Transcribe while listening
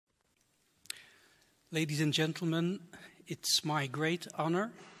Ladies and gentlemen, it's my great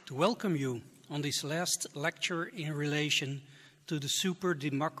honor to welcome you on this last lecture in relation to the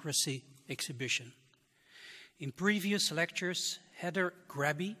SUPERDEMOCRATIE exhibition. In previous lectures, Heather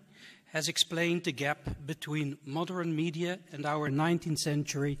Grabby has explained the gap between modern media and our 19th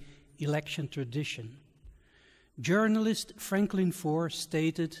century election tradition. Journalist Franklin Foer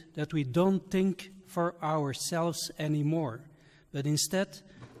stated that we don't think for ourselves anymore, but instead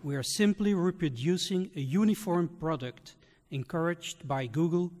we are simply reproducing a uniform product encouraged by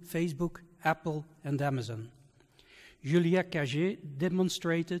Google, Facebook, Apple, and Amazon. Julia Cagé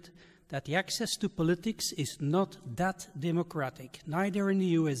demonstrated that the access to politics is not that democratic, neither in the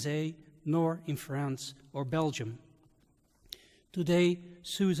USA nor in France or Belgium. Today,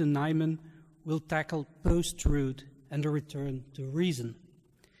 Susan Neiman will tackle post-truth and the return to reason.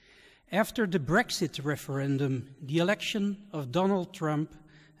 After the Brexit referendum, the election of Donald Trump,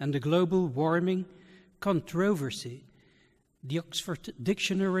 and the global warming controversy, the Oxford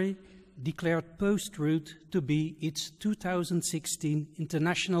Dictionary declared post-truth to be its 2016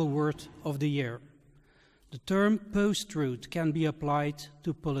 International Word of the Year. The term post-truth can be applied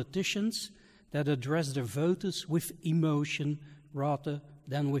to politicians that address their voters with emotion rather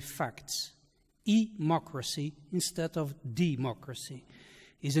than with facts. E-mocracy instead of democracy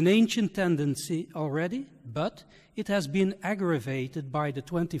is an ancient tendency already, but it has been aggravated by the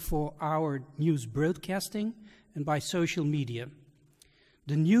 24-hour news broadcasting and by social media.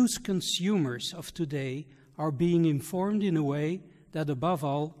 The news consumers of today are being informed in a way that above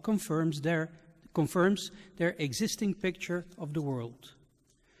all confirms their existing picture of the world.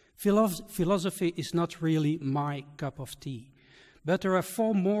 Philosophy is not really my cup of tea, but there are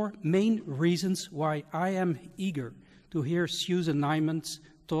four more main reasons why I am eager to hear Susan Neiman's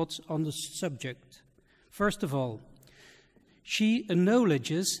thoughts on the subject. First of all, she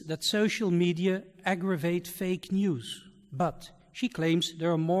acknowledges that social media aggravate fake news, but she claims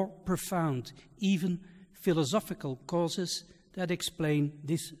there are more profound, even philosophical causes that explain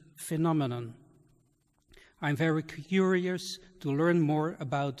this phenomenon. I'm very curious to learn more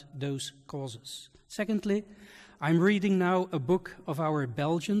about those causes. Secondly, I'm reading now a book of our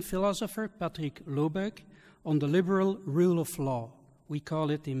Belgian philosopher Patrick Loobeuk on the liberal rule of law. We call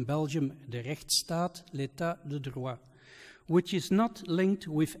it in Belgium de rechtsstaat, l'état de droit, which is not linked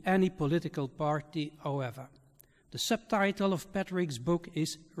with any political party, however. The subtitle of Patrick's book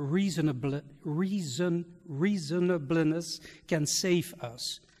is Reasonableness Can Save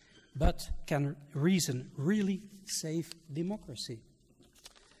Us. But can reason really save democracy?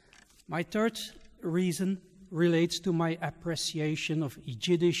 My third reason relates to my appreciation of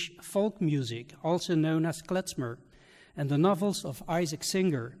Yiddish folk music, also known as klezmer, and the novels of Isaac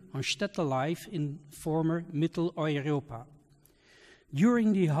Singer on Städtelife in former Mittel-Europa.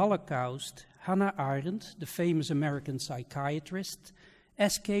 During the Holocaust, Hannah Arendt, the famous American psychiatrist,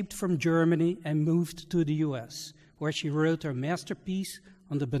 escaped from Germany and moved to the US, where she wrote her masterpiece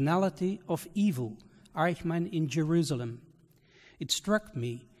on the banality of evil, Eichmann in Jerusalem. It struck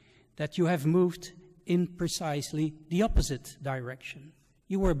me that you have moved in precisely the opposite direction.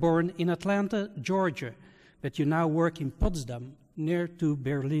 You were born in Atlanta, Georgia, but you now work in Potsdam, near to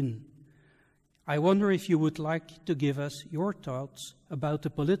Berlin. I wonder if you would like to give us your thoughts about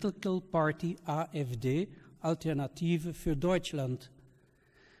the political party AfD, Alternative für Deutschland.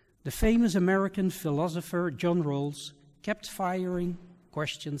 The famous American philosopher John Rawls kept firing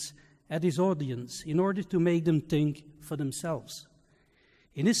questions at his audience in order to make them think for themselves.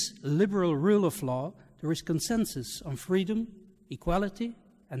 In his liberal rule of law, there is consensus on freedom, equality,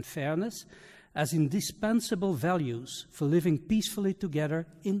 and fairness as indispensable values for living peacefully together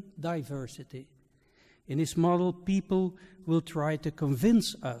in diversity. In his model, people will try to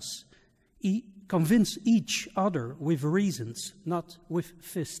convince each other with reasons, not with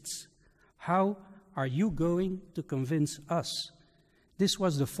fists. How are you going to convince us? This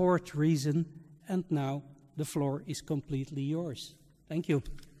was the fourth reason, and now the floor is completely yours. Thank you.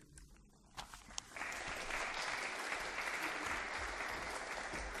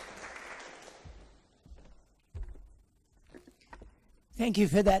 Thank you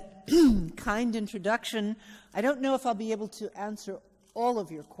for that kind introduction. I don't know if I'll be able to answer all of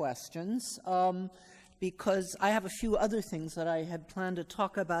your questions because I have a few other things that I had planned to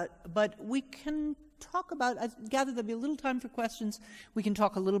talk about, but we can talk about, I gather there'll be a little time for questions. We can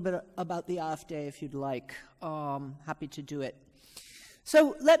talk a little bit about the AfD if you'd like. Happy to do it.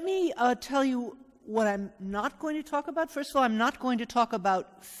 So let me tell you what I'm not going to talk about. First of all, I'm not going to talk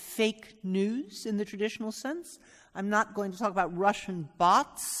about fake news in the traditional sense. I'm not going to talk about Russian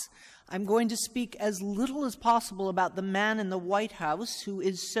bots. I'm going to speak as little as possible about the man in the White House who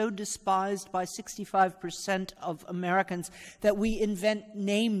is so despised by 65% of Americans that we invent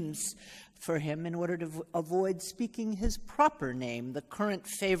names for him in order to avoid speaking his proper name. The current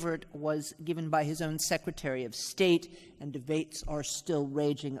favorite was given by his own Secretary of State, and debates are still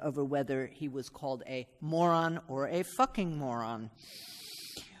raging over whether he was called a moron or a fucking moron.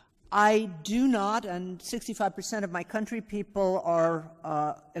 I do not, and 65% of my country people are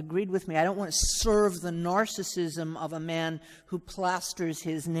agreed with me, I don't want to serve the narcissism of a man who plasters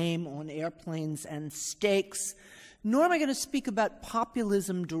his name on airplanes and steaks, nor am I going to speak about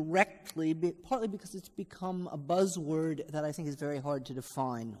populism directly, partly because it's become a buzzword that I think is very hard to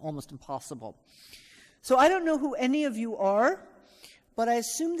define, almost impossible. So I don't know who any of you are, but I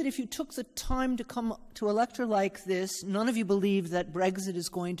assume that if you took the time to come to a lecture like this, none of you believe that Brexit is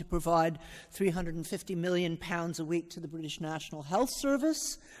going to provide £350 million a week to the British National Health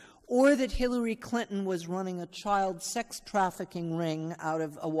Service, or that Hillary Clinton was running a child sex trafficking ring out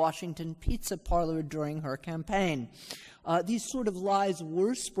of a Washington pizza parlor during her campaign. These sort of lies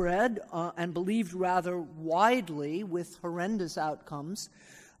were spread and believed rather widely with horrendous outcomes,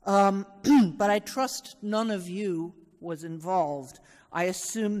 but I trust none of you was involved. I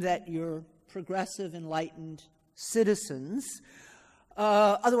assume that you're progressive, enlightened citizens.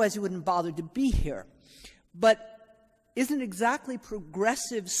 Otherwise, you wouldn't bother to be here. But isn't exactly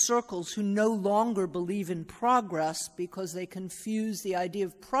progressive circles who no longer believe in progress because they confuse the idea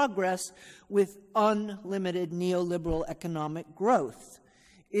of progress with unlimited neoliberal economic growth?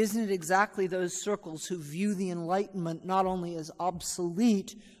 Isn't it exactly those circles who view the Enlightenment not only as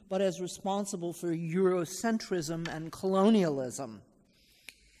obsolete, but as responsible for Eurocentrism and colonialism?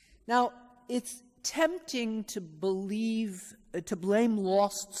 Now, it's tempting to blame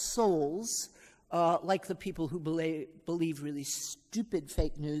lost souls, like the people who believe really stupid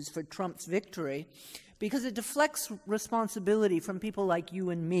fake news for Trump's victory, because it deflects responsibility from people like you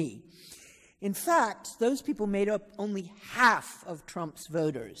and me. In fact, those people made up only half of Trump's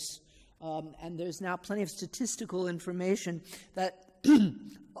voters, and there's now plenty of statistical information that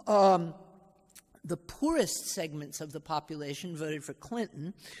the poorest segments of the population voted for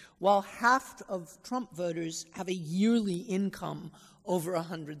Clinton, while half of Trump voters have a yearly income over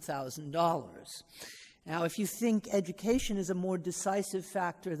 $100,000. Now, if you think education is a more decisive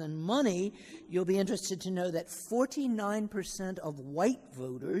factor than money, you'll be interested to know that 49% of white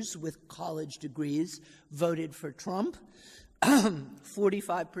voters with college degrees voted for Trump,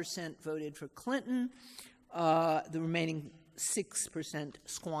 45% voted for Clinton, the remaining 6%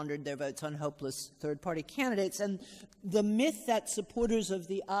 squandered their votes on hopeless third-party candidates. And the myth that supporters of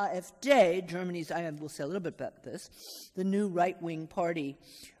the AfD, Germany's, I will say a little bit about this, the new right-wing party,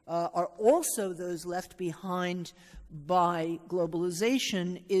 are also those left behind by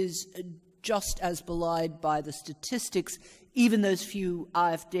globalization is just as belied by the statistics. Even those few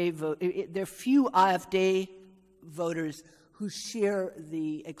AfD there are few AfD voters who share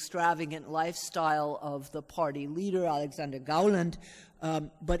the extravagant lifestyle of the party leader, Alexander Gauland,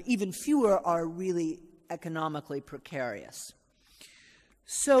 but even fewer are really economically precarious.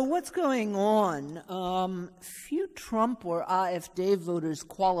 So what's going on? Few Trump or AfD voters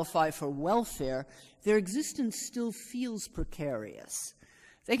qualify for welfare. Their existence still feels precarious.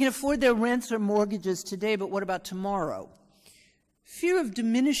 They can afford their rents or mortgages today, but what about tomorrow? Fear of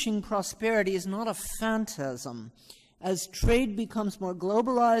diminishing prosperity is not a phantasm. As trade becomes more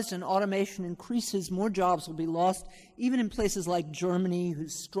globalized and automation increases, more jobs will be lost, even in places like Germany,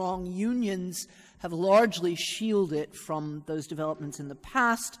 whose strong unions have largely shielded it from those developments in the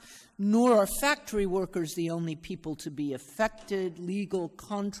past. Nor are factory workers the only people to be affected. Legal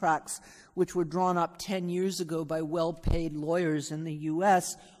contracts, which were drawn up 10 years ago by well-paid lawyers in the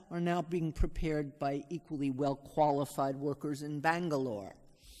U.S., are now being prepared by equally well-qualified workers in Bangalore.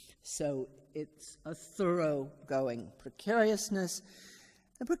 So it's a thoroughgoing precariousness.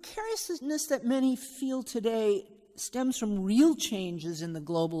 The precariousness that many feel today stems from real changes in the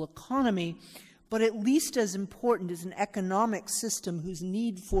global economy, but at least as important is an economic system whose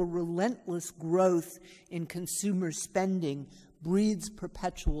need for relentless growth in consumer spending breeds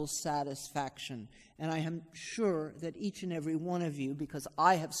perpetual satisfaction. And I am sure that each and every one of you, because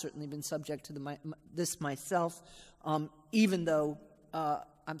I have certainly been subject to this myself, even though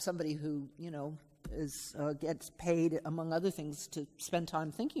I'm somebody who, gets paid, among other things, to spend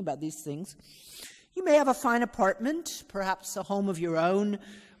time thinking about these things. You may have a fine apartment, perhaps a home of your own,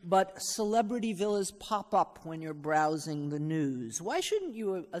 but celebrity villas pop up when you're browsing the news. Why shouldn't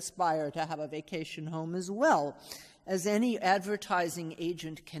you aspire to have a vacation home as well? As any advertising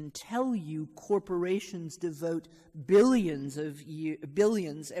agent can tell you, corporations devote billions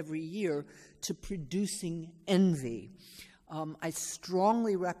every year to producing envy. I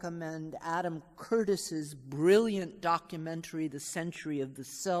strongly recommend Adam Curtis's brilliant documentary, The Century of the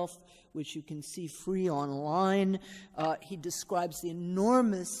Self, which you can see free online. He describes the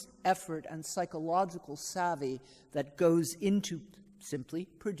enormous effort and psychological savvy that goes into simply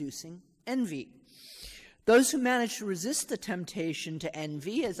producing envy. Those who manage to resist the temptation to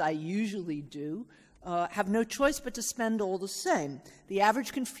envy, as I usually do, have no choice but to spend all the same. The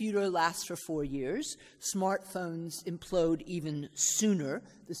average computer lasts for 4 years. Smartphones implode even sooner.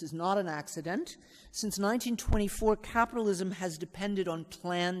 This is not an accident. Since 1924, capitalism has depended on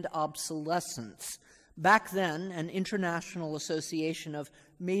planned obsolescence. Back then, an international association of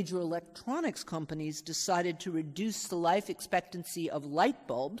major electronics companies decided to reduce the life expectancy of light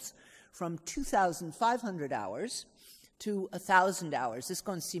bulbs from 2,500 hours to 1,000 hours. This is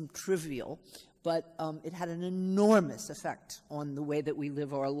going to seem trivial, but it had an enormous effect on the way that we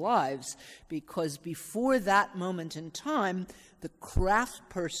live our lives, because before that moment in time, the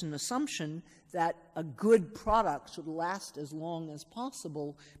craftsperson assumption that a good product should last as long as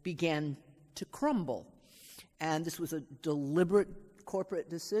possible began to crumble. And this was a deliberate corporate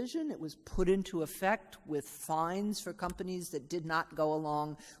decision. It was put into effect with fines for companies that did not go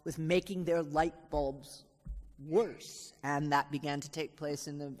along with making their light bulbs worse, and that began to take place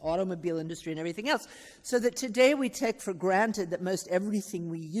in the automobile industry and everything else, so that today we take for granted that most everything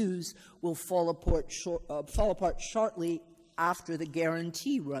we use will fall apart shortly after the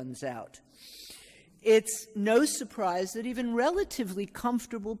guarantee runs out. It's no surprise that even relatively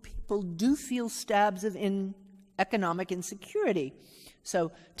comfortable people do feel stabs of economic insecurity.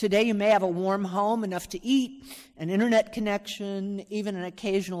 So today you may have a warm home, enough to eat, an internet connection, even an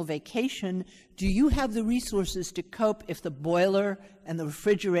occasional vacation. Do you have the resources to cope if the boiler and the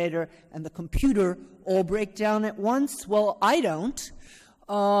refrigerator and the computer all break down at once? Well, I don't.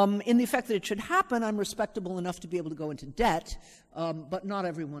 In the effect that it should happen, I'm respectable enough to be able to go into debt, but not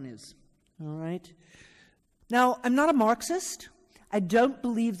everyone is. All right? Now, I'm not a Marxist. I don't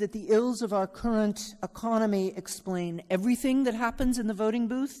believe that the ills of our current economy explain everything that happens in the voting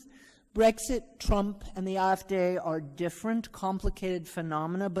booth. Brexit, Trump, and the AfD are different, complicated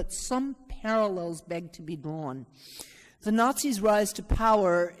phenomena, but some parallels beg to be drawn. The Nazis' rise to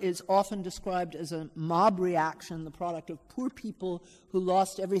power is often described as a mob reaction, the product of poor people who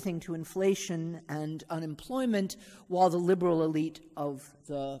lost everything to inflation and unemployment, while the liberal elite of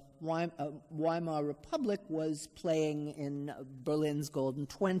the Weimar Republic was playing in Berlin's golden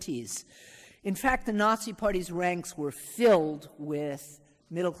 20s. In fact, the Nazi Party's ranks were filled with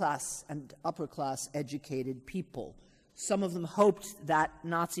middle-class and upper-class educated people. Some of them hoped that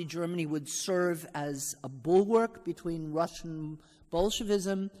Nazi Germany would serve as a bulwark between Russian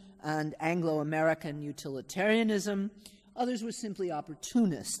Bolshevism and Anglo-American utilitarianism. Others were simply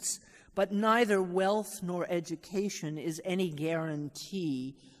opportunists. But neither wealth nor education is any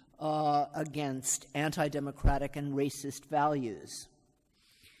guarantee against anti-democratic and racist values.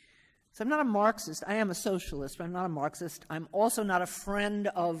 So I'm not a Marxist. I am a socialist, but I'm not a Marxist. I'm also not a friend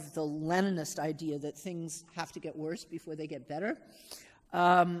of the Leninist idea that things have to get worse before they get better,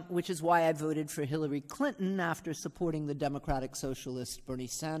 which is why I voted for Hillary Clinton after supporting the Democratic Socialist Bernie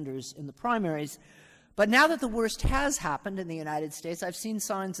Sanders in the primaries. But now that the worst has happened in the United States, I've seen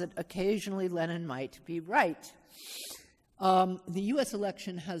signs that occasionally Lenin might be right. The U.S.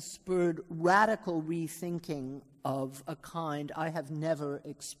 election has spurred radical rethinking of a kind I have never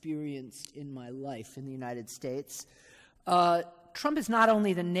experienced in my life in the United States. Trump is not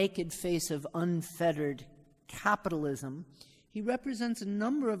only the naked face of unfettered capitalism, he represents a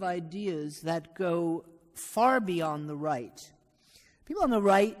number of ideas that go far beyond the right. People on the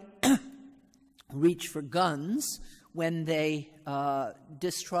right reach for guns when they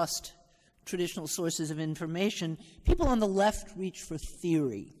distrust traditional sources of information. People on the left reach for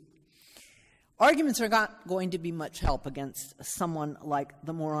theory. Arguments are not going to be much help against someone like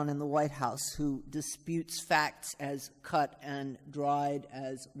the moron in the White House who disputes facts as cut and dried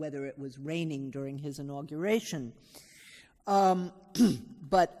as whether it was raining during his inauguration.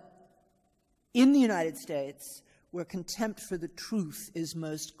 But in the United States, where contempt for the truth is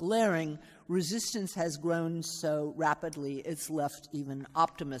most glaring, resistance has grown so rapidly it's left even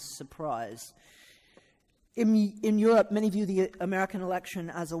optimists surprised. In Europe, many view the American election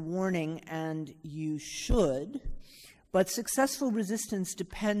as a warning, and you should, but successful resistance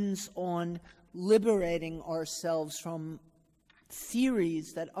depends on liberating ourselves from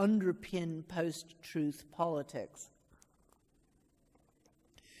theories that underpin post-truth politics.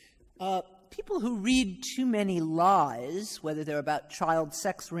 People people who read too many lies, whether they're about child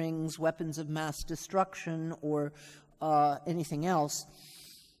sex rings, weapons of mass destruction, or anything else,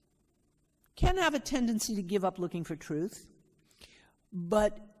 can have a tendency to give up looking for truth.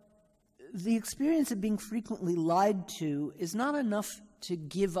 But the experience of being frequently lied to is not enough to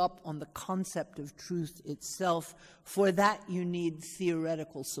give up on the concept of truth itself. For that, you need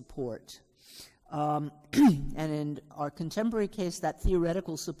theoretical support. And in our contemporary case, that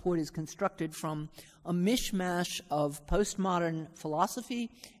theoretical support is constructed from a mishmash of postmodern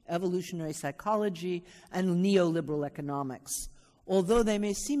philosophy, evolutionary psychology, and neoliberal economics. Although they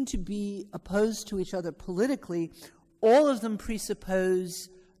may seem to be opposed to each other politically, all of them presuppose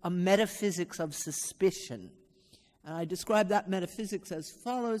a metaphysics of suspicion. And I describe that metaphysics as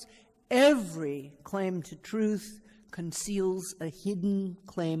follows: every claim to truth conceals a hidden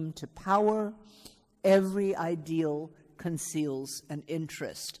claim to power. Every ideal conceals an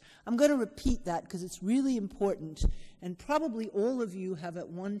interest. I'm going to repeat that because it's really important, and probably all of you have at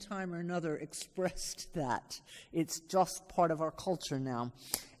one time or another expressed that. It's just part of our culture now.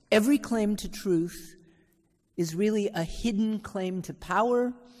 Every claim to truth is really a hidden claim to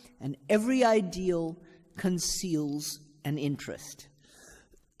power, and every ideal conceals an interest.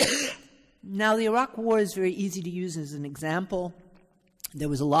 Now, the Iraq War is very easy to use as an example. There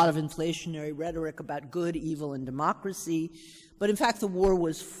was a lot of inflationary rhetoric about good, evil, and democracy, but in fact the war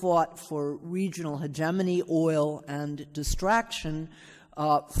was fought for regional hegemony, oil, and distraction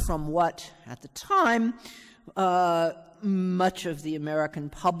from what, at the time, much of the American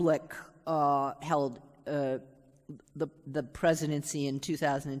public held the presidency in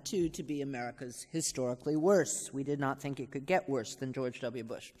 2002 to be America's historically worst. We did not think it could get worse than George W.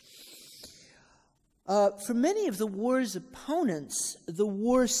 Bush. For many of the war's opponents, the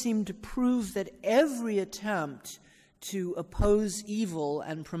war seemed to prove that every attempt to oppose evil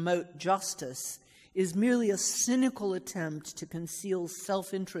and promote justice is merely a cynical attempt to conceal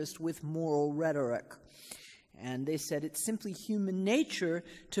self-interest with moral rhetoric. And they said it's simply human nature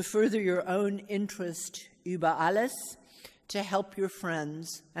to further your own interest über alles, to help your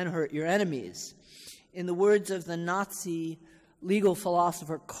friends and hurt your enemies. In the words of the Nazi legal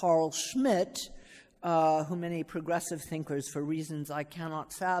philosopher Carl Schmitt, who many progressive thinkers, for reasons I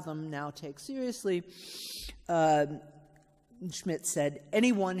cannot fathom, now take seriously, Schmitt said,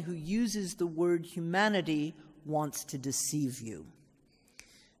 anyone who uses the word humanity wants to deceive you.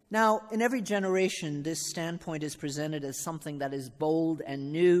 Now, in every generation, this standpoint is presented as something that is bold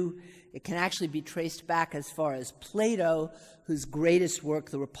and new. It can actually be traced back as far as Plato, whose greatest work,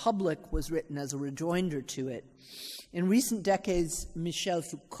 The Republic, was written as a rejoinder to it. In recent decades, Michel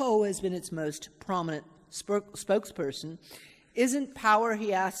Foucault has been its most prominent spokesperson. Isn't power,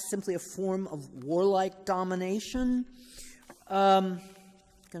 he asks, simply a form of warlike domination? I'm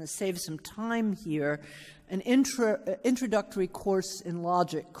going to save some time here. An introductory course in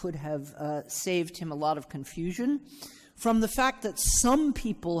logic could have saved him a lot of confusion. From the fact that some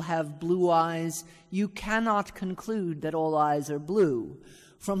people have blue eyes, you cannot conclude that all eyes are blue.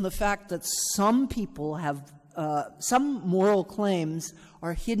 From the fact that some people have some moral claims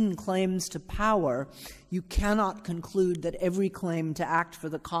are hidden claims to power, you cannot conclude that every claim to act for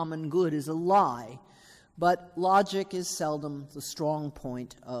the common good is a lie. But logic is seldom the strong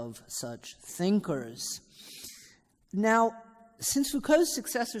point of such thinkers. Now, since Foucault's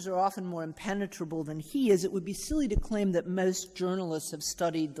successors are often more impenetrable than he is, it would be silly to claim that most journalists have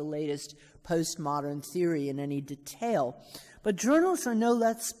studied the latest postmodern theory in any detail. But journalists are no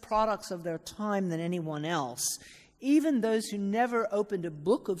less products of their time than anyone else. Even those who never opened a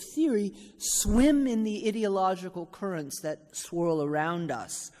book of theory swim in the ideological currents that swirl around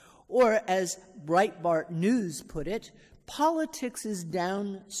us. Or, as Breitbart News put it, politics is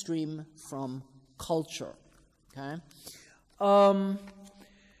downstream from culture. Okay?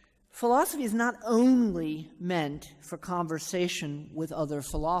 Philosophy is not only meant for conversation with other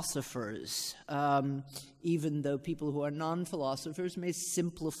philosophers, even though people who are non-philosophers may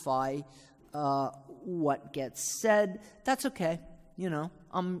simplify what gets said. That's okay. You know,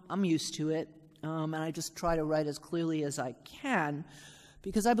 I'm used to it, and I just try to write as clearly as I can,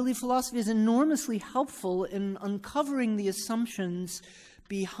 because I believe philosophy is enormously helpful in uncovering the assumptions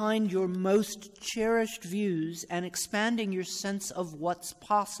behind your most cherished views and expanding your sense of what's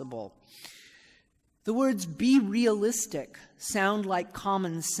possible. The words "be realistic" sound like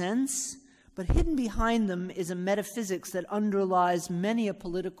common sense, but hidden behind them is a metaphysics that underlies many a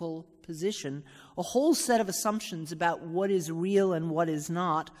political position, a whole set of assumptions about what is real and what is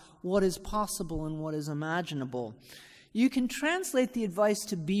not, what is possible and what is imaginable. You can translate the advice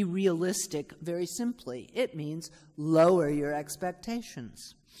to be realistic very simply. It means lower your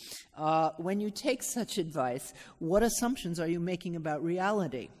expectations. When you take such advice, what assumptions are you making about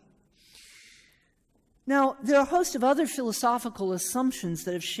reality? Now, there are a host of other philosophical assumptions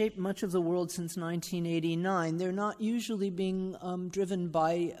that have shaped much of the world since 1989. They're not usually being driven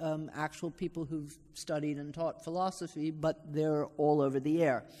by actual people who've studied and taught philosophy, but they're all over the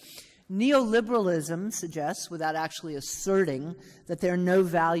air. Neoliberalism suggests, without actually asserting, that there are no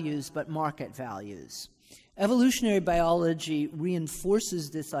values but market values. Evolutionary biology reinforces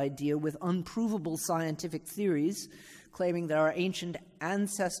this idea with unprovable scientific theories, claiming that our ancient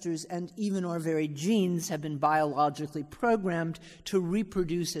ancestors and even our very genes have been biologically programmed to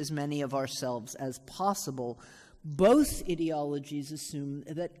reproduce as many of ourselves as possible. Both ideologies assume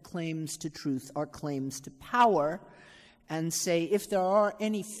that claims to truth are claims to power, and say if there are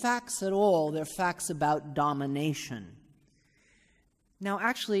any facts at all, they're facts about domination. Now,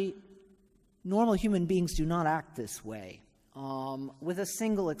 actually, normal human beings do not act this way. With a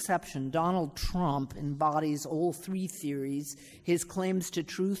single exception, Donald Trump embodies all three theories. His claims to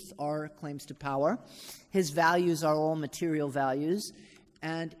truth are claims to power. His values are all material values.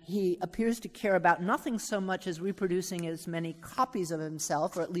 And he appears to care about nothing so much as reproducing as many copies of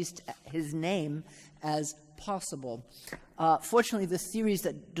himself, or at least his name, as possible. Fortunately, the theories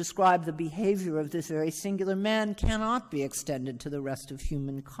that describe the behavior of this very singular man cannot be extended to the rest of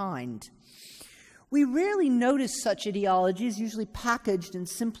humankind. We rarely notice such ideologies, usually packaged in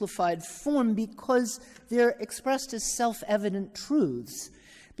simplified form, because they're expressed as self-evident truths.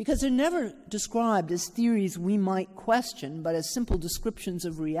 Because they're never described as theories we might question, but as simple descriptions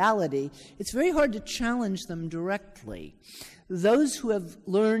of reality, it's very hard to challenge them directly. Those who have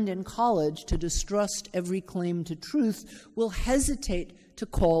learned in college to distrust every claim to truth will hesitate to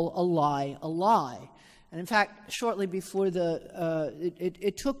call a lie a lie. And in fact, shortly before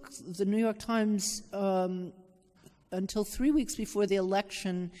it took the New York Times until 3 weeks before the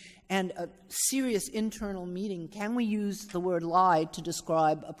election and a serious internal meeting, can we use the word lie to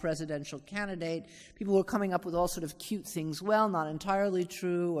describe a presidential candidate? People were coming up with all sort of cute things. Well, not entirely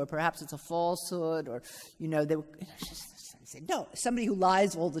true, or perhaps it's a falsehood, or, you know, they were saying, no, somebody who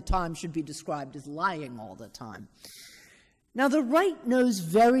lies all the time should be described as lying all the time. Now, the right knows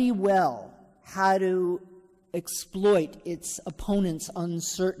very well how to exploit its opponents'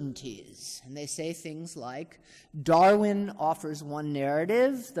 uncertainties. And they say things like, Darwin offers one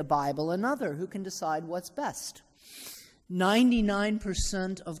narrative, the Bible another. Who can decide what's best?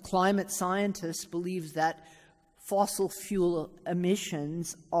 99% of climate scientists believe that fossil fuel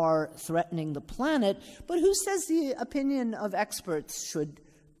emissions are threatening the planet, but who says the opinion of experts should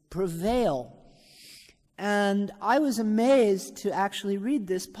prevail? And I was amazed to actually read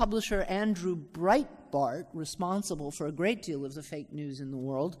this. Publisher Andrew Breitbart, responsible for a great deal of the fake news in the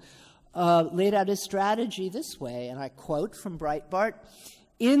world, laid out his strategy this way, and I quote from Breitbart,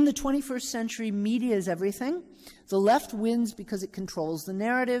 "In the 21st century, media is everything. The left wins because it controls the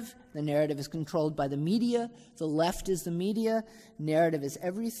narrative. The narrative is controlled by the media. The left is the media. Narrative is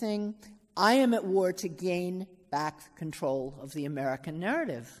everything. I am at war to gain back control of the American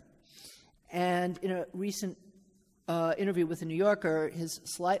narrative." And in a recent interview with The New Yorker, his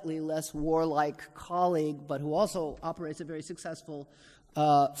slightly less warlike colleague, but who also operates a very successful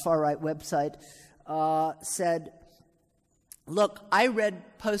far-right website, said, look, I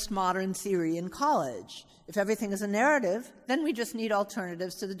read postmodern theory in college. If everything is a narrative, then we just need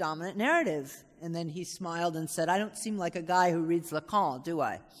alternatives to the dominant narrative. And then he smiled and said, I don't seem like a guy who reads Lacan, do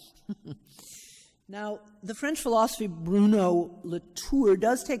I? Now, the French philosopher Bruno Latour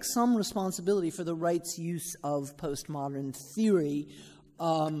does take some responsibility for the right's use of postmodern theory,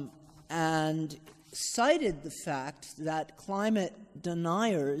 and cited the fact that climate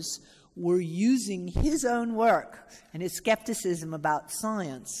deniers were using his own work and his skepticism about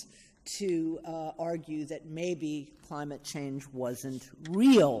science to argue that maybe climate change wasn't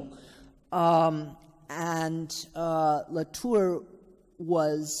real. Latour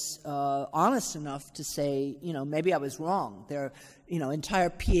was honest enough to say, maybe I was wrong. There are, entire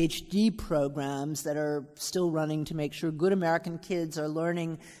PhD programs that are still running to make sure good American kids are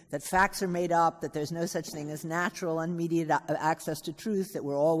learning that facts are made up, that there's no such thing as natural, unmediated access to truth, that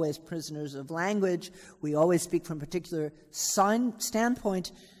we're always prisoners of language, we always speak from a particular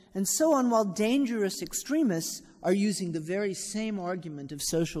standpoint, and so on, while dangerous extremists are using the very same argument of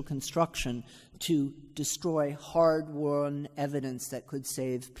social construction to destroy hard-won evidence that could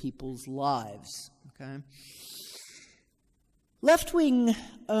save people's lives. Okay? Left-wing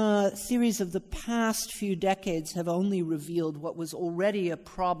theories of the past few decades have only revealed what was already a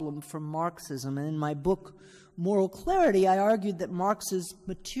problem for Marxism. And in my book, Moral Clarity, I argued that Marx's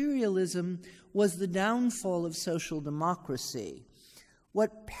materialism was the downfall of social democracy.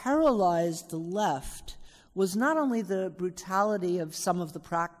 What paralyzed the left was not only the brutality of some of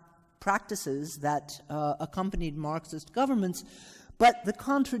the practices that accompanied Marxist governments, but the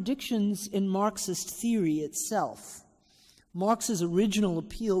contradictions in Marxist theory itself. Marx's original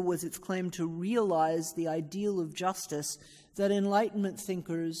appeal was its claim to realize the ideal of justice that Enlightenment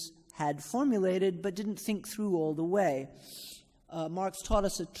thinkers had formulated but didn't think through all the way. Marx taught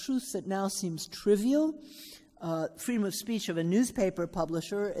us a truth that now seems trivial. Freedom of speech of a newspaper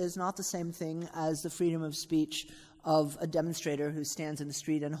publisher is not the same thing as the freedom of speech of a demonstrator who stands in the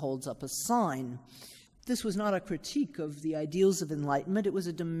street and holds up a sign. This was not a critique of the ideals of Enlightenment. It was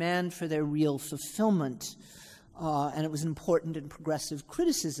a demand for their real fulfillment, and it was important and progressive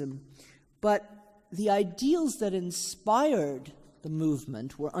criticism. But the ideals that inspired the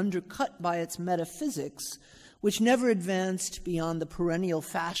movement were undercut by its metaphysics, which never advanced beyond the perennial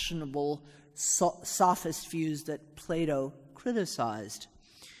fashionable sophist views that Plato criticized.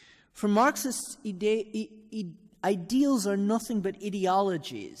 For Marxists, ideals are nothing but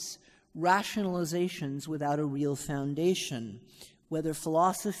ideologies, rationalizations without a real foundation. Whether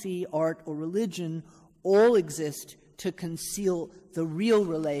philosophy, art, or religion, all exist to conceal the real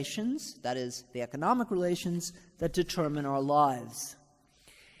relations, that is, the economic relations, that determine our lives.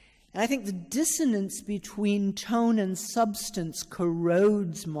 And I think the dissonance between tone and substance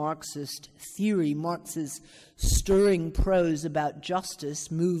corrodes Marxist theory. Marx's stirring prose about justice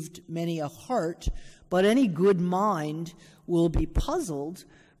moved many a heart, but any good mind will be puzzled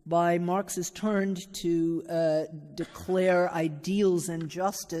by Marx's turn to declare ideals and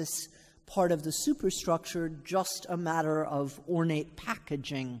justice part of the superstructure, just a matter of ornate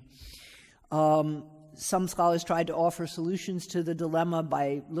packaging. Some scholars tried to offer solutions to the dilemma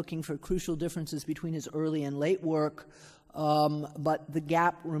by looking for crucial differences between his early and late work, but the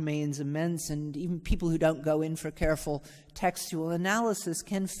gap remains immense, and even people who don't go in for careful textual analysis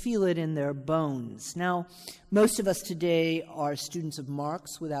can feel it in their bones. Now, most of us today are students of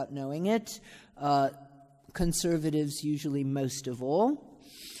Marx without knowing it, conservatives usually most of all.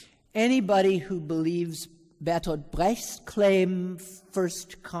 Anybody who believes Bertolt Brecht's claim,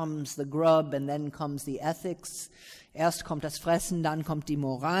 first comes the grub and then comes the ethics, erst kommt das Fressen, dann kommt die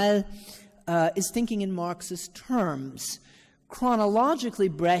Moral, is thinking in Marxist terms. Chronologically,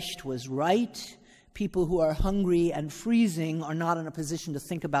 Brecht was right. People who are hungry and freezing are not in a position to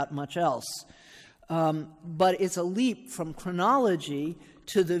think about much else. But it's a leap from chronology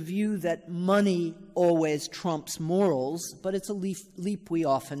to the view that money always trumps morals, but it's a leap we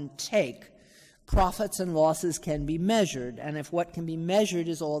often take. Profits and losses can be measured, and if what can be measured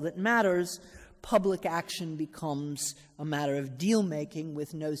is all that matters, public action becomes a matter of deal-making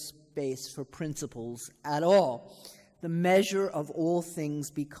with no space for principles at all. The measure of all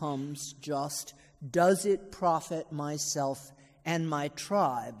things becomes just, does it profit myself and my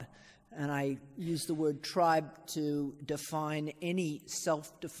tribe? And I use the word tribe to define any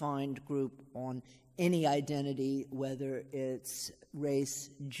self-defined group on any identity, whether it's race,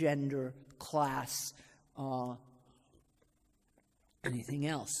 gender, class, anything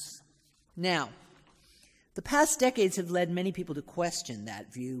else. Now, the past decades have led many people to question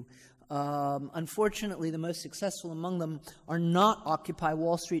that view. Unfortunately, the most successful among them are not Occupy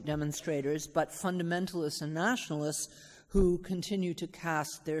Wall Street demonstrators, but fundamentalists and nationalists who continue to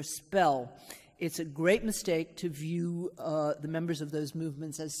cast their spell. It's a great mistake to view the members of those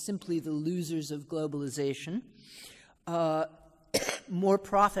movements as simply the losers of globalization. More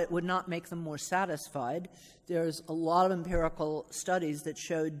profit would not make them more satisfied. There's a lot of empirical studies that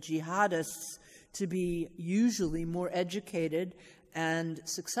showed jihadists to be usually more educated and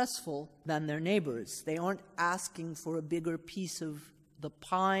successful than their neighbors. They aren't asking for a bigger piece of the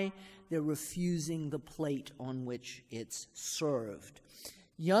pie. They're refusing the plate on which it's served.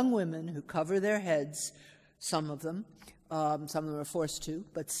 Young women who cover their heads, some of them are forced to,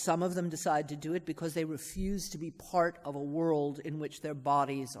 but some of them decide to do it because they refuse to be part of a world in which their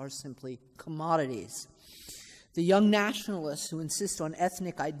bodies are simply commodities. The young nationalists who insist on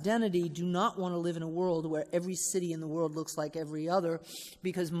ethnic identity do not want to live in a world where every city in the world looks like every other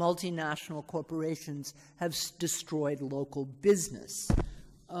because multinational corporations have destroyed local business.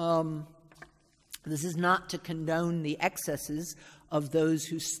 This is not to condone the excesses of those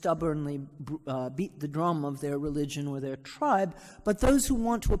who stubbornly beat the drum of their religion or their tribe, but those who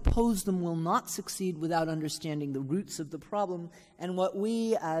want to oppose them will not succeed without understanding the roots of the problem and what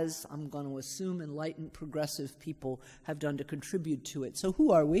we, as I'm going to assume, enlightened progressive people have done to contribute to it. So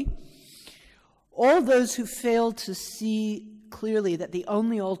who are we? All those who fail to see clearly that the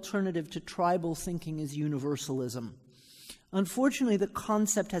only alternative to tribal thinking is universalism. Unfortunately, the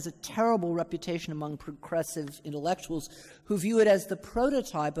concept has a terrible reputation among progressive intellectuals who view it as the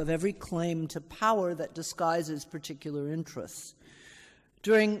prototype of every claim to power that disguises particular interests.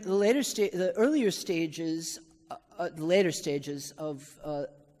 During the earlier stages of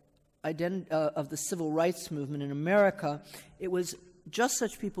the civil rights movement in America, it was just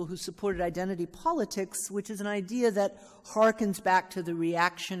such people who supported identity politics, which is an idea that harkens back to the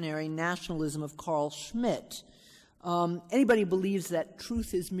reactionary nationalism of Carl Schmitt. Anybody who believes that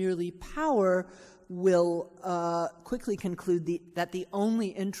truth is merely power will quickly conclude that the only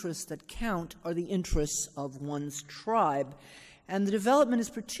interests that count are the interests of one's tribe. And the development is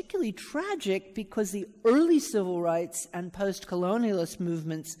particularly tragic because the early civil rights and post-colonialist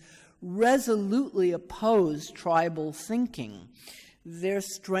movements resolutely opposed tribal thinking. Their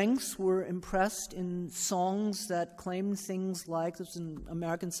strengths were impressed in songs that claimed things like, this was an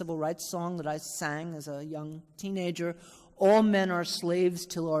American civil rights song that I sang as a young teenager, "All men are slaves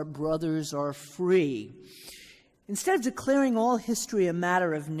till our brothers are free." Instead of declaring all history a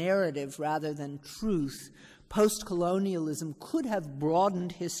matter of narrative rather than truth, post-colonialism could have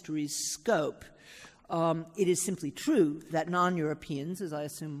broadened history's scope. It is simply true that non-Europeans, as I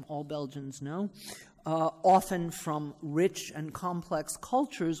assume all Belgians know, often from rich and complex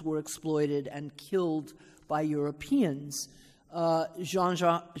cultures, were exploited and killed by Europeans.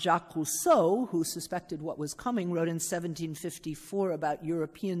 Jean-Jacques Rousseau, who suspected what was coming, wrote in 1754 about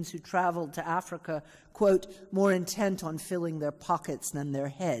Europeans who traveled to Africa, quote, "more intent on filling their pockets than their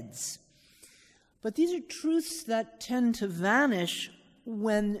heads." But these are truths that tend to vanish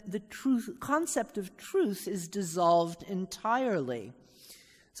when the concept of truth is dissolved entirely.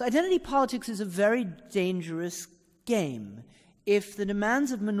 So identity politics is a very dangerous game. If the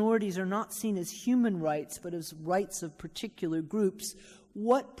demands of minorities are not seen as human rights, but as rights of particular groups,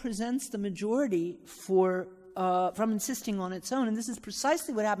 what prevents the majority from insisting on its own? And this is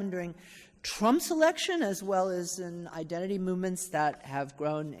precisely what happened during Trump's election, as well as in identity movements that have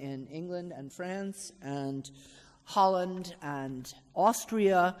grown in England and France and Holland and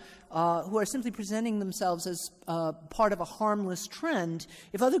Austria, who are simply presenting themselves as part of a harmless trend.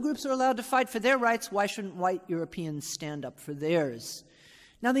 If other groups are allowed to fight for their rights, why shouldn't white Europeans stand up for theirs?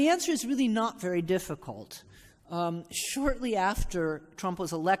 Now, the answer is really not very difficult. Shortly after Trump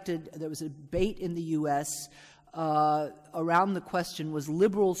was elected, there was a debate in the U.S. Around the question, was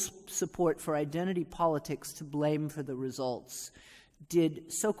liberal support for identity politics to blame for the results?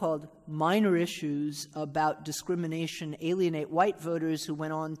 Did so-called minor issues about discrimination alienate white voters who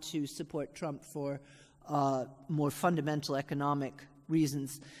went on to support Trump for more fundamental economic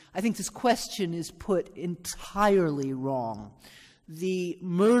reasons? I think this question is put entirely wrong. The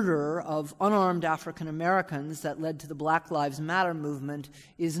murder of unarmed African Americans that led to the Black Lives Matter movement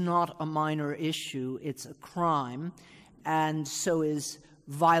is not a minor issue. It's a crime, and so is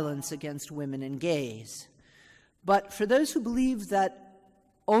violence against women and gays. But for those who believe that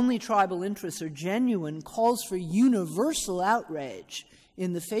only tribal interests are genuine, calls for universal outrage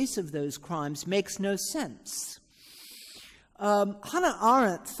in the face of those crimes makes no sense. Hannah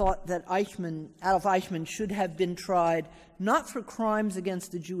Arendt thought that Adolf Eichmann should have been tried not for crimes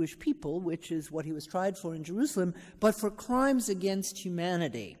against the Jewish people, which is what he was tried for in Jerusalem, but for crimes against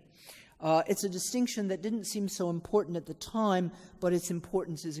humanity. It's a distinction that didn't seem so important at the time, but its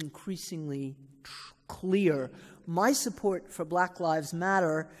importance is increasingly clear. My support for Black Lives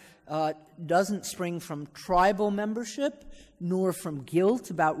Matter doesn't spring from tribal membership, nor from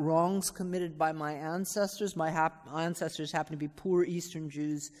guilt about wrongs committed by my ancestors. My ancestors happen to be poor Eastern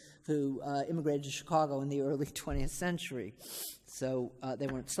Jews who immigrated to Chicago in the early 20th century. So they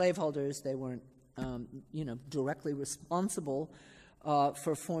weren't slaveholders. They weren't, directly responsible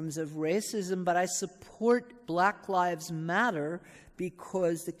for forms of racism. But I support Black Lives Matter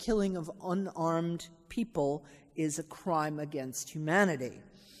because the killing of unarmed people is a crime against humanity.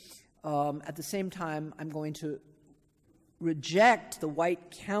 At the same time, I'm going to reject the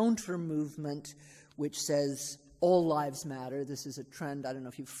white counter movement, which says all lives matter. This is a trend. I don't know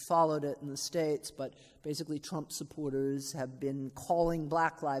if you've followed it in the States, but basically Trump supporters have been calling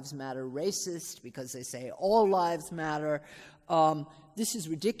Black Lives Matter racist because they say all lives matter. This is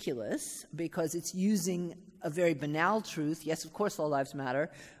ridiculous because it's using a very banal truth, yes, of course all lives matter,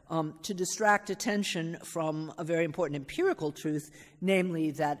 to distract attention from a very important empirical truth,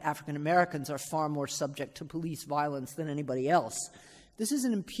 namely that African Americans are far more subject to police violence than anybody else. This is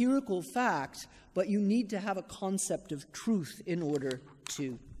an empirical fact, but you need to have a concept of truth in order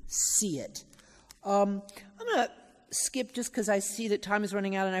to see it. I'm going to skip just because I see that time is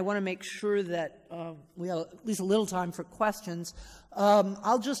running out and I want to make sure that we have at least a little time for questions.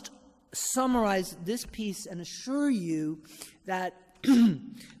 I'll just summarize this piece and assure you that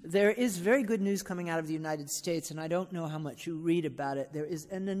there is very good news coming out of the United States, and I don't know how much you read about it. There is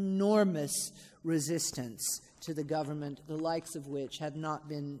an enormous resistance to the government, the likes of which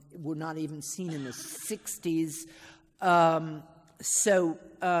were not even seen in the 60s. So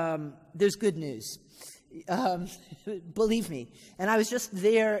there's good news. Believe me. And I was just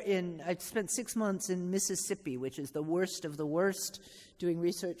there I spent 6 months in Mississippi, which is the worst of the worst, doing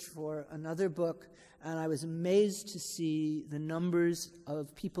research for another book, and I was amazed to see the numbers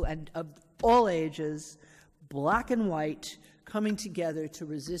of people and of all ages, black and white, coming together to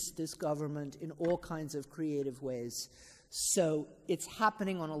resist this government in all kinds of creative ways. So it's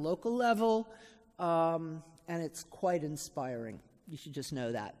happening on a local level, and it's quite inspiring. You should just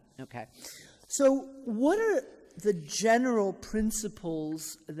know that. Okay. So what are the general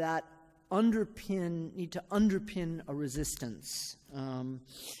principles that need to underpin a resistance,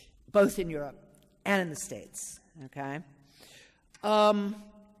 both in Europe and in the States? Okay.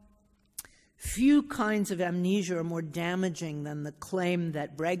 Few kinds of amnesia are more damaging than the claim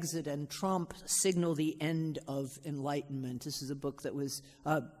that Brexit and Trump signal the end of enlightenment. This is a book that was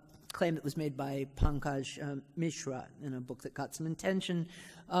claim that was made by Pankaj Mishra in a book that got some attention.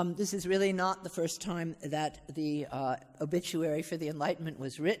 This is really not the first time that the obituary for the Enlightenment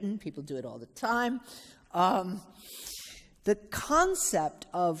was written. People do it all the time. The concept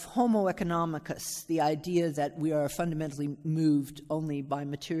of homo economicus, the idea that we are fundamentally moved only by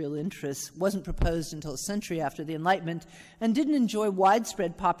material interests, wasn't proposed until a century after the Enlightenment and didn't enjoy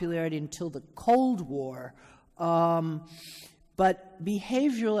widespread popularity until the Cold War. But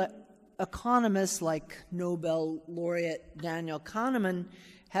behavioral economists like Nobel laureate Daniel Kahneman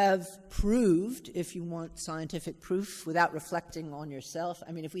have proved, if you want scientific proof without reflecting on yourself,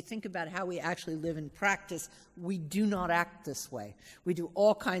 I mean, if we think about how we actually live in practice, we do not act this way. We do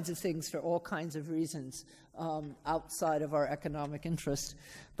all kinds of things for all kinds of reasons outside of our economic interest.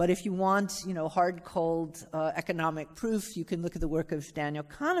 But if you want, hard, cold economic proof, you can look at the work of Daniel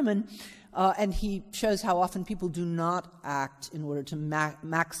Kahneman, and he shows how often people do not act in order to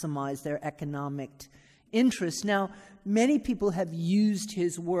maximize their economic interest. Now, many people have used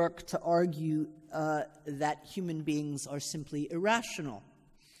his work to argue that human beings are simply irrational.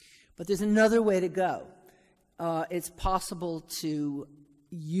 But there's another way to go. It's possible to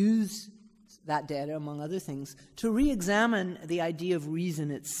use that data, among other things, to re-examine the idea of reason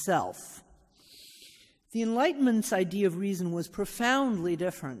itself. The Enlightenment's idea of reason was profoundly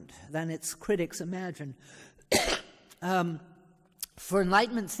different than its critics imagine. For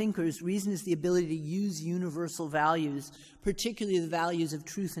Enlightenment thinkers, reason is the ability to use universal values, particularly the values of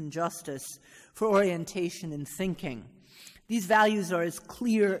truth and justice, for orientation in thinking. These values are as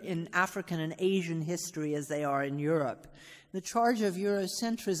clear in African and Asian history as they are in Europe. The charge of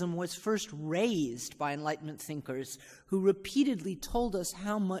Eurocentrism was first raised by Enlightenment thinkers who repeatedly told us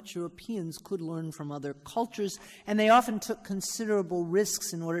how much Europeans could learn from other cultures, and they often took considerable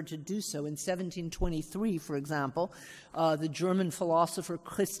risks in order to do so. In 1723, for example, the German philosopher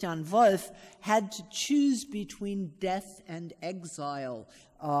Christian Wolff had to choose between death and exile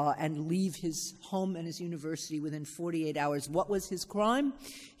and leave his home and his university within 48 hours. What was his crime?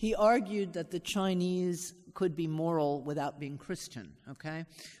 He argued that the Chinese could be moral without being Christian, okay?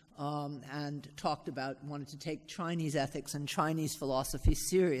 And wanted to take Chinese ethics and Chinese philosophy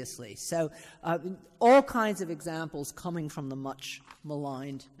seriously. So all kinds of examples coming from the much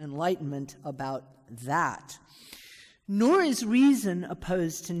maligned Enlightenment about that. Nor is reason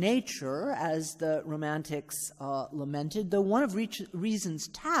opposed to nature, as the Romantics lamented, though one of reason's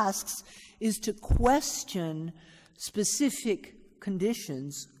tasks is to question specific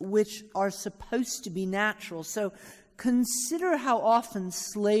conditions which are supposed to be natural. So consider how often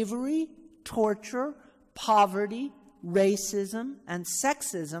slavery, torture, poverty, racism, and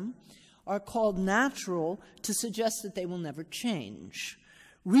sexism are called natural to suggest that they will never change.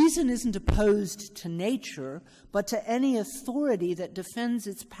 Reason isn't opposed to nature, but to any authority that defends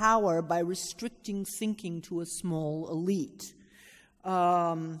its power by restricting thinking to a small elite.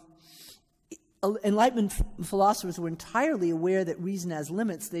 Enlightenment philosophers were entirely aware that reason has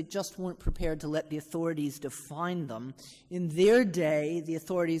limits. They just weren't prepared to let the authorities define them. In their day, the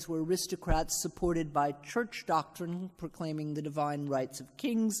authorities were aristocrats supported by church doctrine proclaiming the divine rights of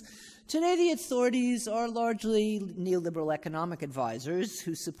kings. Today, the authorities are largely neoliberal economic advisors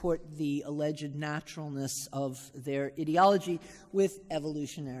who support the alleged naturalness of their ideology with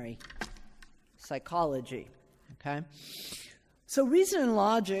evolutionary psychology. Okay? So reason and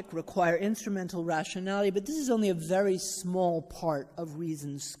logic require instrumental rationality, but this is only a very small part of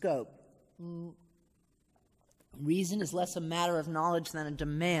reason's scope. Reason is less a matter of knowledge than a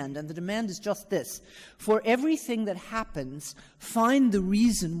demand, and the demand is just this. For everything that happens, find the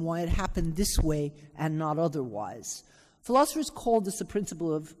reason why it happened this way and not otherwise. Philosophers call this the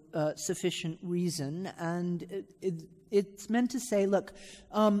principle of sufficient reason, and it's meant to say, look,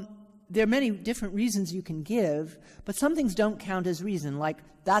 there are many different reasons you can give, but some things don't count as reason, like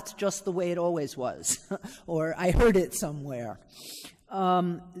that's just the way it always was, or I heard it somewhere.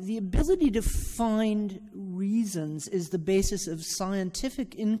 The ability to find reasons is the basis of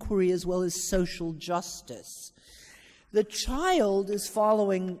scientific inquiry as well as social justice. The child is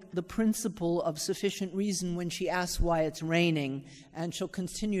following the principle of sufficient reason when she asks why it's raining, and she'll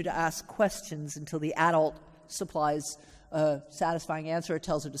continue to ask questions until the adult supplies a satisfying answer or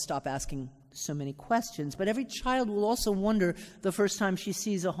tells her to stop asking so many questions. But every child will also wonder the first time she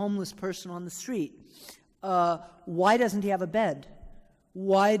sees a homeless person on the street, why doesn't he have a bed?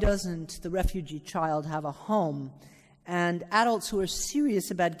 Why doesn't the refugee child have a home? And adults who are serious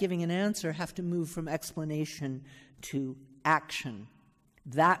about giving an answer have to move from explanation to action.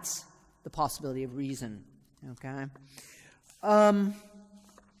 That's the possibility of reason, okay?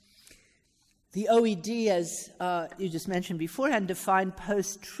 The OED, as you just mentioned beforehand, defined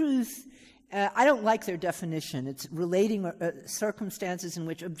post-truth. I don't like their definition. It's relating circumstances in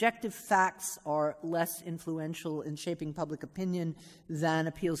which objective facts are less influential in shaping public opinion than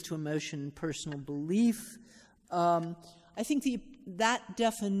appeals to emotion and personal belief. I think that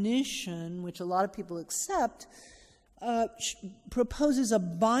definition, which a lot of people accept, proposes a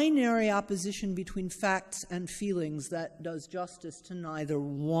binary opposition between facts and feelings that does justice to neither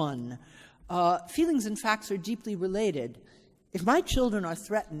one. Feelings and facts are deeply related. If my children are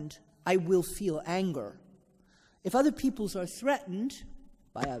threatened, I will feel anger. If other peoples are threatened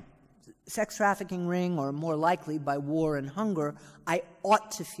by a sex trafficking ring, or more likely by war and hunger, I ought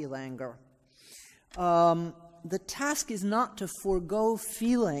to feel anger. The task is not to forego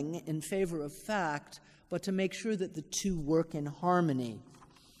feeling in favor of fact, but to make sure that the two work in harmony.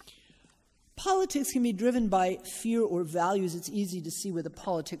 Politics can be driven by fear or values. It's easy to see where the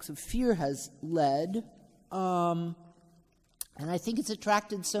politics of fear has led. And I think it's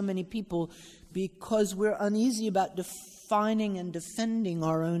attracted so many people because we're uneasy about defining and defending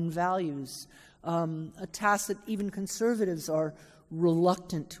our own values, a task that even conservatives are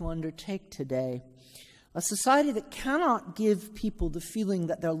reluctant to undertake today. A society that cannot give people the feeling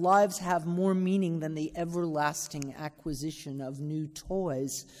that their lives have more meaning than the everlasting acquisition of new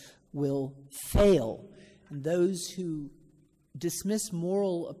toys will fail. And those who dismiss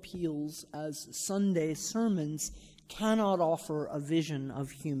moral appeals as Sunday sermons cannot offer a vision of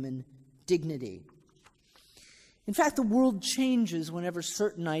human dignity. In fact, the world changes whenever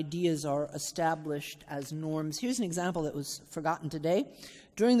certain ideas are established as norms. Here's an example that was forgotten today.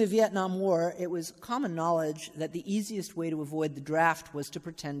 During the Vietnam War, it was common knowledge that the easiest way to avoid the draft was to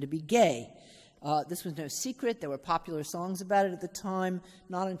pretend to be gay. This was no secret. There were popular songs about it at the time.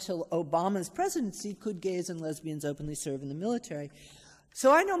 Not until Obama's presidency could gays and lesbians openly serve in the military.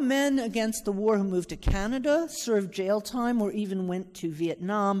 So I know men against the war who moved to Canada, served jail time, or even went to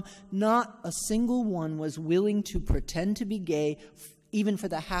Vietnam. Not a single one was willing to pretend to be gay, even for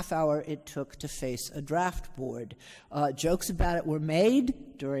the half hour it took to face a draft board. Jokes about it were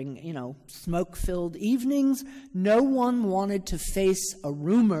made during, smoke-filled evenings. No one wanted to face a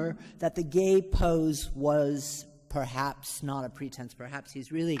rumor that the gay pose was perhaps not a pretense, perhaps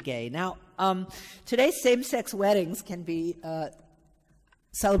he's really gay. Now, today same-sex weddings can be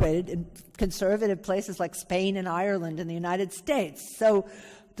celebrated in conservative places like Spain and Ireland and the United States. So,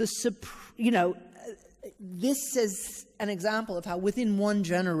 this is an example of how within one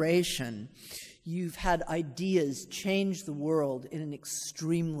generation you've had ideas change the world in an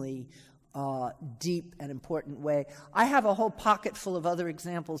extremely deep and important way. I have a whole pocket full of other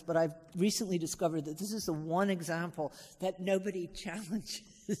examples, but I've recently discovered that this is the one example that nobody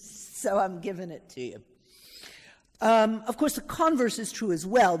challenges, so I'm giving it to you. Of course, the converse is true as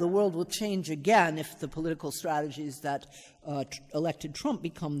well. The world will change again if the political strategies that elected Trump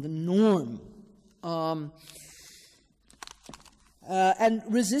become the norm. And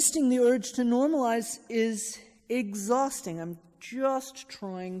resisting the urge to normalize is exhausting. I'm just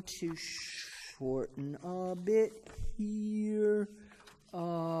trying to shorten a bit here.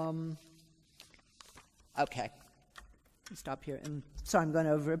 Okay. Stop here. And sorry, I'm going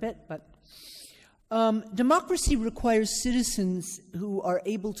over a bit, but democracy requires citizens who are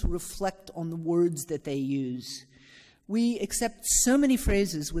able to reflect on the words that they use. We accept so many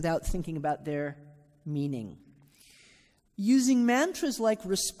phrases without thinking about their meaning. Using mantras like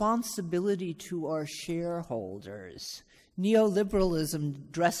responsibility to our shareholders,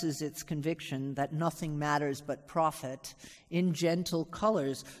 Neoliberalism dresses its conviction that nothing matters but profit in gentle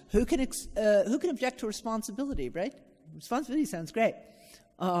colors. Who can object to responsibility, right? Responsibility sounds great.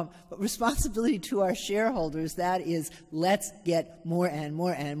 But responsibility to our shareholders, that is, let's get more and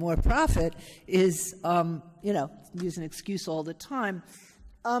more and more profit, is, use an excuse all the time.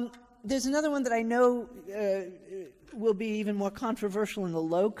 There's another one that I know will be even more controversial in the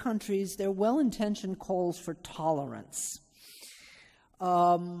Low Countries. They're well-intentioned calls for tolerance.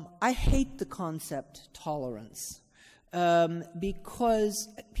 I hate the concept tolerance because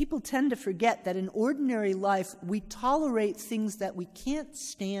people tend to forget that in ordinary life we tolerate things that we can't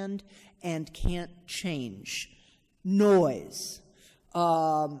stand and can't change. Noise,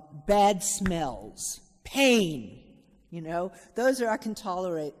 bad smells, pain. Those are, I can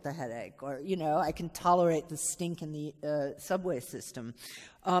tolerate the headache, or, I can tolerate the stink in the subway system.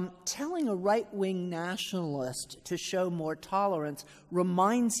 Telling a right-wing nationalist to show more tolerance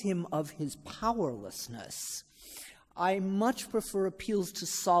reminds him of his powerlessness. I much prefer appeals to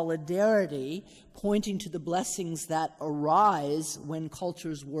solidarity, pointing to the blessings that arise when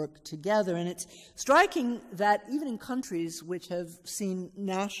cultures work together. And it's striking that even in countries which have seen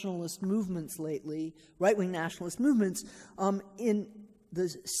nationalist movements lately, right-wing nationalist movements, in the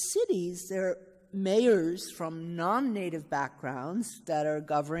cities there are mayors from non-native backgrounds that are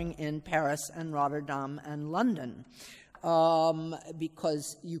governing in Paris and Rotterdam and London,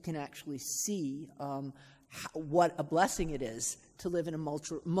 because you can actually see what a blessing it is to live in a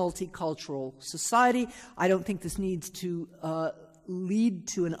multicultural society. I don't think this needs to lead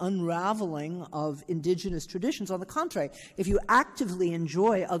to an unraveling of indigenous traditions. On the contrary, if you actively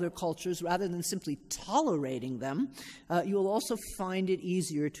enjoy other cultures rather than simply tolerating them, you will also find it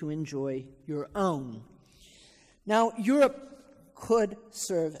easier to enjoy your own. Now, Europe could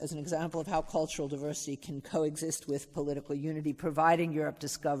serve as an example of how cultural diversity can coexist with political unity, providing Europe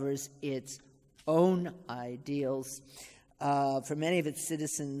discovers its own ideals. For many of its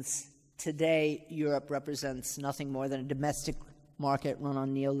citizens today, Europe represents nothing more than a domestic market run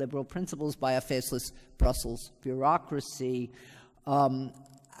on neoliberal principles by a faceless Brussels bureaucracy.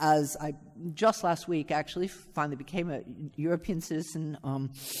 As I just last week actually finally became a European citizen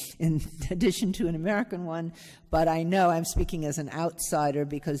in addition to an American one, but I know I'm speaking as an outsider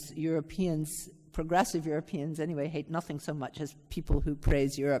because Europeans, progressive Europeans anyway, hate nothing so much as people who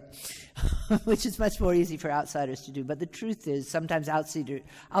praise Europe, which is much more easy for outsiders to do. But the truth is sometimes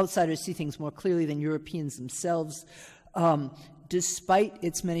outsiders see things more clearly than Europeans themselves. Despite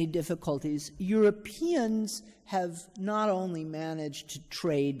its many difficulties, Europeans have not only managed to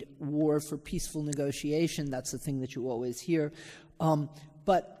trade war for peaceful negotiation, that's the thing that you always hear,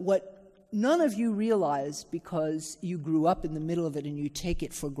 but what none of you realize, because you grew up in the middle of it and you take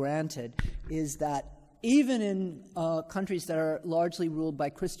it for granted, is that even in countries that are largely ruled by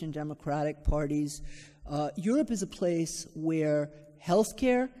Christian democratic parties, Europe is a place where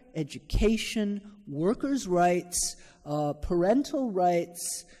healthcare, education, workers' rights, parental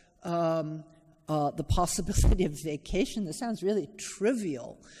rights, the possibility of vacation, this sounds really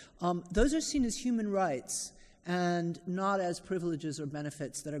trivial, those are seen as human rights and not as privileges or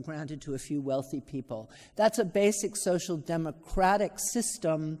benefits that are granted to a few wealthy people. That's a basic social democratic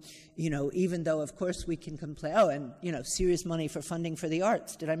system, even though, of course, we can complain, serious money for funding for the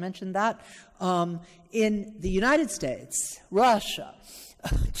arts. Did I mention that? In the United States, Russia,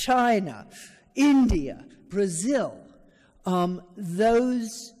 China, India, Brazil,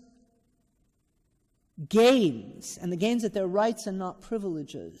 those gains, and the gains that they're rights and not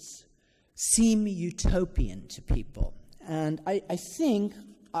privileges, seem utopian to people. And I think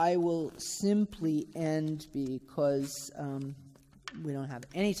I will simply end, because we don't have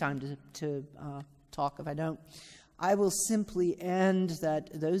any time to talk if I don't. I will simply end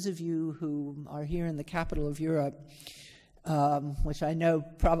that those of you who are here in the capital of Europe, which I know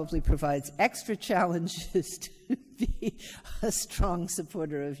probably provides extra challenges to be a strong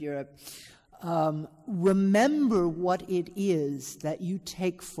supporter of Europe, remember what it is that you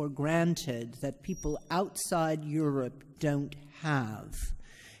take for granted that people outside Europe don't have.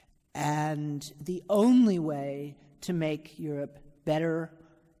 And the only way to make Europe better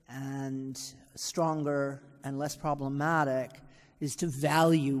and stronger and less problematic is to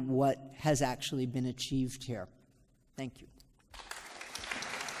value what has actually been achieved here. Thank you.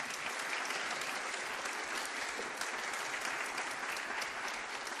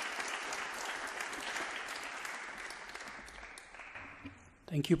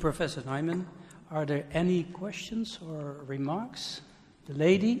 Thank you, Professor Neiman. Are there any questions or remarks? The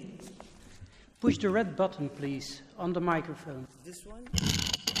lady? Push the red button, please, on the microphone. This one?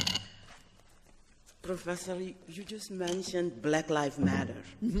 Professor, you just mentioned Black Lives Matter.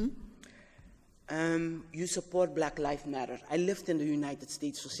 You support Black Lives Matter. I lived in the United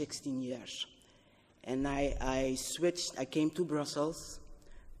States for 16 years. And I came to Brussels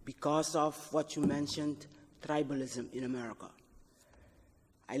because of what you mentioned, tribalism in America.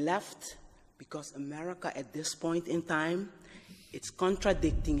 I left because America at this point in time, it's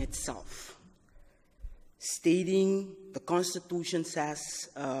contradicting itself. Stating the Constitution says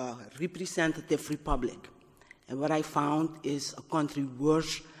representative republic. And what I found is a country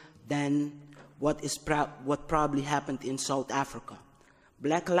worse than what probably happened in South Africa.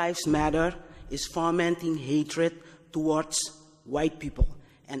 Black Lives Matter is fomenting hatred towards white people.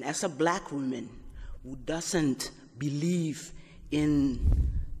 And as a black woman who doesn't believe in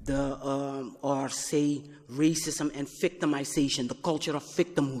the, or say, racism and victimization, the culture of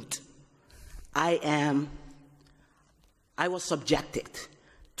victimhood, I was subjected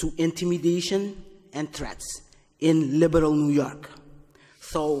to intimidation and threats in liberal New York.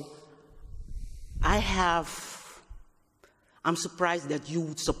 So I'm surprised that you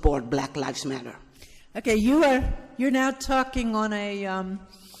would support Black Lives Matter. Okay, you're now talking on an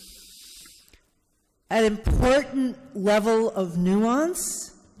important level of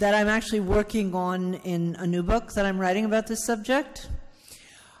nuance that I'm actually working on in a new book that I'm writing about this subject.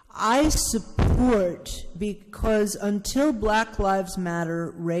 I support, because until Black Lives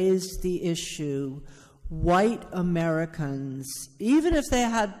Matter raised the issue, white Americans, even if they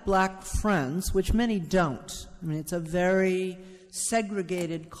had black friends, which many don't, I mean, it's a very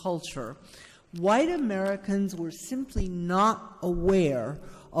segregated culture, white Americans were simply not aware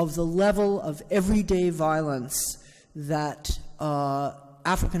of the level of everyday violence that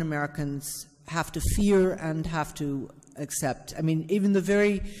African Americans have to fear and have to accept. I mean, even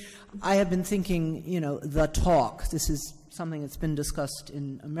I have been thinking, the talk, this is something that's been discussed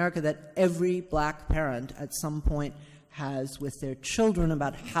in America, that every black parent at some point has with their children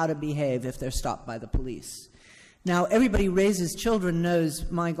about how to behave if they're stopped by the police. Now, everybody who raises children knows,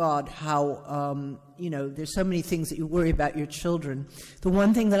 my God, how, there's so many things that you worry about your children. The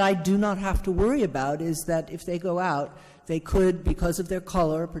one thing that I do not have to worry about is that if they go out, they could, because of their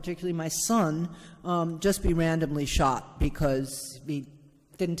color, particularly my son, just be randomly shot because he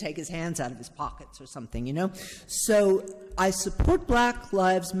didn't take his hands out of his pockets or something, So I support Black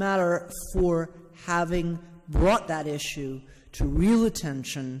Lives Matter for having brought that issue to real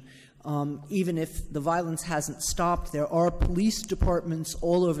attention. Even if the violence hasn't stopped, there are police departments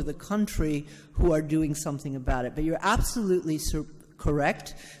all over the country who are doing something about it. But you're absolutely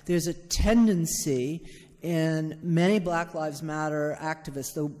correct. There's a tendency in many Black Lives Matter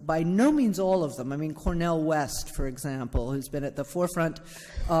activists, though by no means all of them. I mean, Cornel West, for example, who's been at the forefront.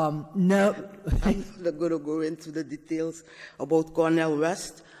 I'm not going to go into the details about Cornel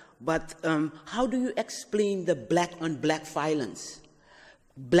West, but how do you explain the black-on-black violence?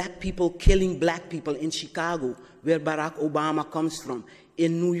 Black people killing black people in Chicago, where Barack Obama comes from,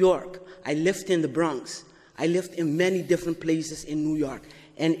 in New York. I lived in the Bronx. I lived in many different places in New York,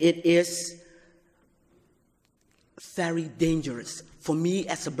 and it is very dangerous for me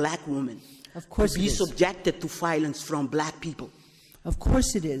as a black woman to be subjected to violence from black people. Of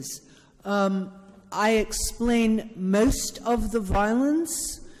course it is. I explain most of the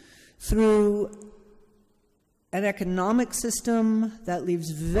violence through an economic system that leaves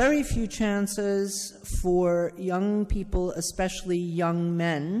very few chances for young people, especially young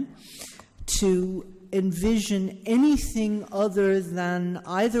men, to envision anything other than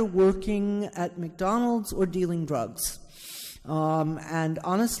either working at McDonald's or dealing drugs. And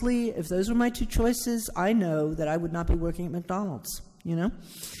honestly, if those were my two choices, I know that I would not be working at McDonald's,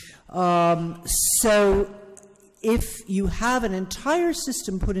 So if you have an entire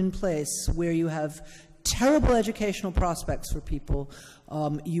system put in place where you have terrible educational prospects for people,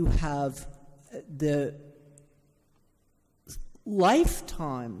 you have the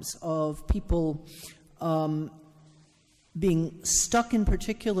lifetimes of people being stuck in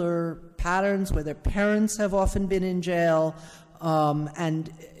particular patterns where their parents have often been in jail,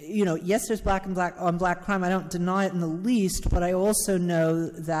 and yes, there's black on black crime. I don't deny it in the least, but I also know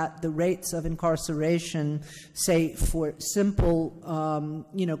that the rates of incarceration, say for simple,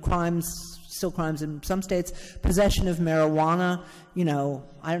 crimes, still crimes in some states, possession of marijuana.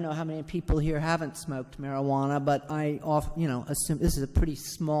 I don't know how many people here haven't smoked marijuana, but I assume this is a pretty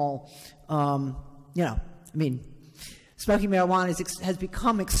small, smoking marijuana has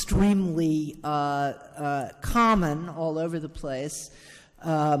become extremely common all over the place.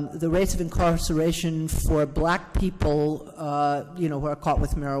 The rates of incarceration for black people, who are caught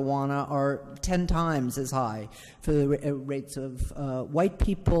with marijuana are 10 times as high for the rates of white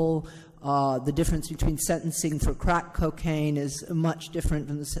people. The difference between sentencing for crack cocaine is much different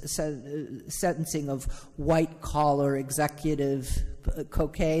than the sentencing of white-collar executive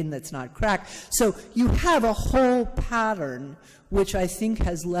cocaine that's not crack. So you have a whole pattern which I think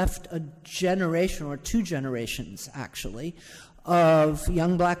has left a generation, or 2 generations actually, of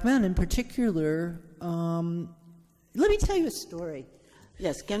young black men in particular. Let me tell you a story.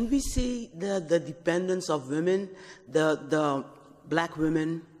 Yes, can we see the dependence of women, the black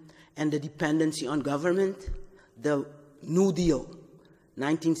women, and the dependency on government? The New Deal,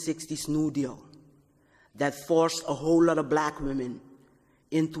 1960s New Deal, that forced a whole lot of black women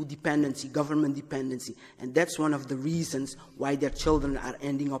into dependency, government dependency. And that's one of the reasons why their children are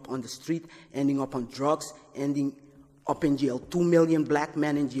ending up on the street, ending up on drugs, ending up in jail. 2 million black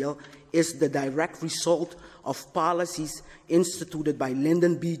men in jail is the direct result of policies instituted by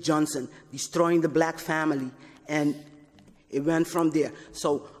Lyndon B. Johnson, destroying the black family, and it went from there.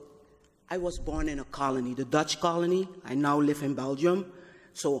 So I was born in a colony, the Dutch colony. I now live in Belgium.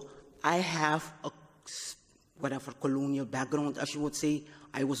 So I have a whatever colonial background, as you would say.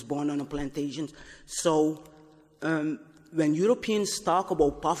 I was born on a plantation. So when Europeans talk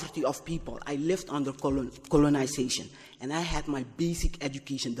about poverty of people, I lived under colonization, and I had my basic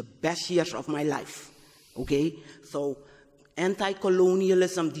education, the best years of my life, okay? So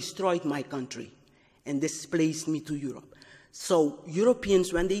anti-colonialism destroyed my country and displaced me to Europe. So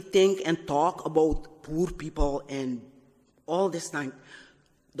Europeans, when they think and talk about poor people and all this time,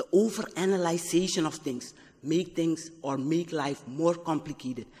 the overanalyzation of things make life more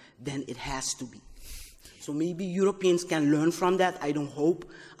complicated than it has to be. So maybe Europeans can learn from that. I'm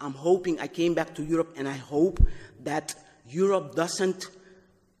hoping, I came back to Europe, and I hope that Europe doesn't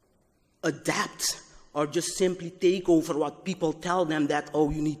adapt or just simply take over what people tell them, that,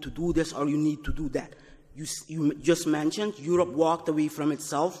 oh, you need to do this or you need to do that. You just mentioned Europe walked away from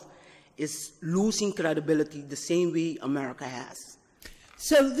itself, is losing credibility the same way America has.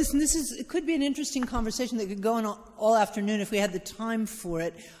 So it could be an interesting conversation that could go on all afternoon if we had the time for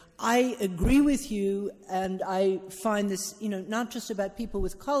it. I agree with you, and I find this, not just about people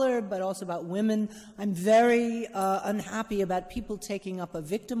with color, but also about women. I'm very unhappy about people taking up a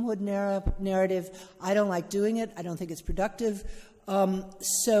victimhood narrative. I don't like doing it. I don't think it's productive. I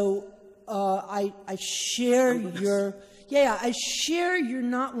share your... Yeah, I share your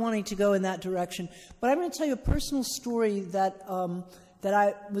not wanting to go in that direction. But I'm going to tell you a personal story that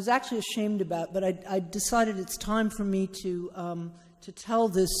I was actually ashamed about, but I decided it's time for me to tell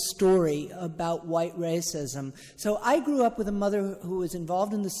this story about white racism. So I grew up with a mother who was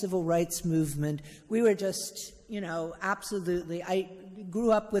involved in the civil rights movement. We were just, absolutely. I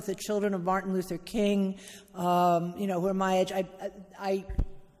grew up with the children of Martin Luther King, who are my age. I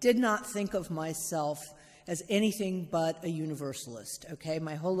did not think of myself as anything but a universalist, okay,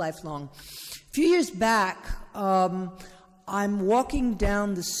 my whole life long. A few years back, I'm walking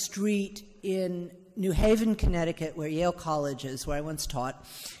down the street in New Haven, Connecticut, where Yale College is, where I once taught.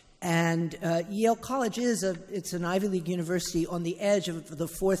 And Yale College it's an Ivy League university on the edge of the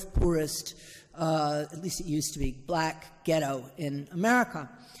 4th poorest, at least it used to be, black ghetto in America.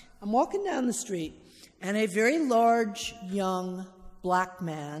 I'm walking down the street, and a very large, young black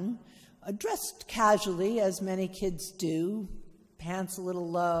man, dressed casually, as many kids do, pants a little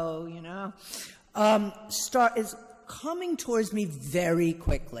low, is coming towards me very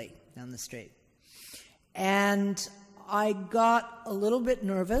quickly down the street. And I got a little bit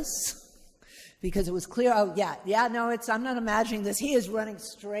nervous because it was clear, I'm not imagining this. He is running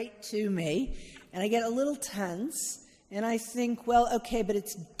straight to me. And I get a little tense. And I think, well, okay, but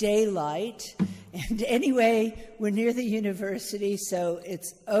it's daylight. And anyway, we're near the university, so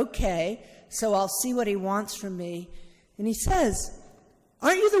it's okay. So I'll see what he wants from me. And he says,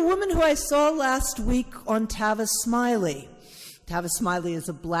 "Aren't you the woman who I saw last week on Tavis Smiley?" Tavis Smiley is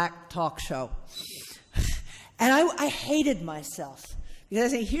a black talk show. And I hated myself,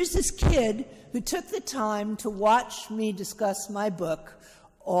 because I say, here's this kid who took the time to watch me discuss my book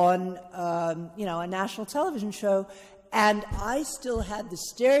on, a national television show, and I still had the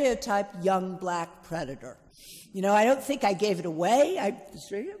stereotype young black predator. I don't think I gave it away,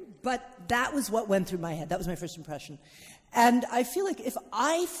 but that was what went through my head. That was my first impression. And I feel like if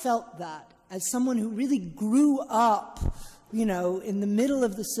I felt that as someone who really grew up, in the middle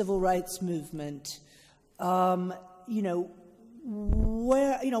of the civil rights movement, white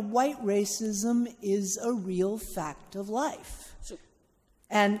racism is a real fact of life.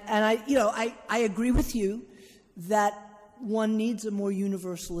 And I agree with you that one needs a more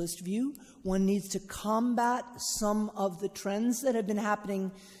universalist view. One needs to combat some of the trends that have been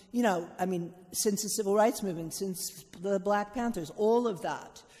happening, since the civil rights movement, since the Black Panthers, all of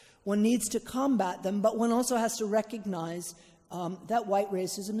that. One needs to combat them, but one also has to recognize that white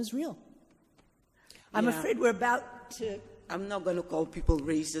racism is real. I'm afraid we're about to... I'm not going to call people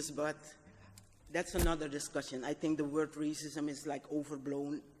racist, but that's another discussion. I think the word racism is like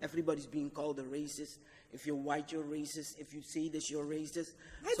overblown. Everybody's being called a racist. If you're white, you're racist. If you say this, you're racist.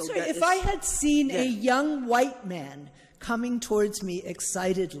 I'm sorry, if I had seen a young white man coming towards me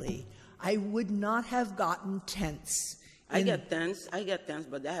excitedly, I would not have gotten tense. I get tense,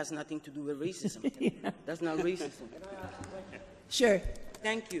 but that has nothing to do with racism. Yeah. That's not racism. Sure.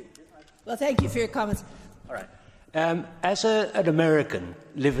 Thank you. Well, thank you for your comments. All right. As an American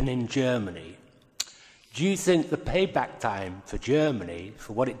living in Germany, do you think the payback time for Germany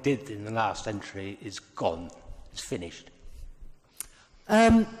for what it did in the last century is gone? It's finished?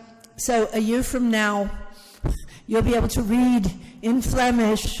 So a year from now, you'll be able to read in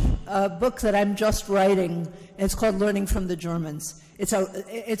Flemish a book that I'm just writing. It's called Learning from the Germans. It's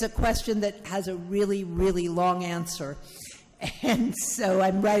a question that has a really, really long answer. And so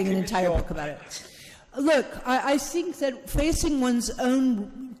I'm writing an entire book about it. Look, I think that facing one's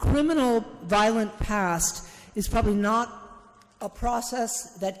own criminal, violent past is probably not a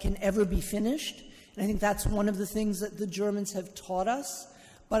process that can ever be finished. And I think that's one of the things that the Germans have taught us.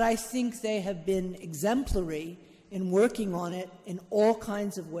 But I think they have been exemplary in working on it in all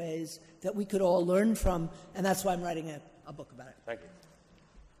kinds of ways that we could all learn from. And that's why I'm writing a book about it. Thank you.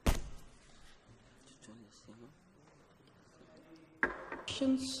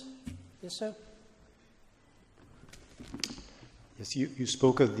 Questions? Yes, sir. Yes, you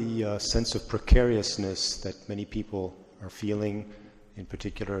spoke of the sense of precariousness that many people are feeling, in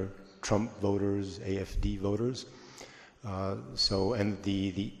particular Trump voters, AfD voters. And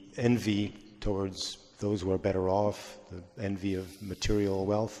the envy towards those who are better off, the envy of material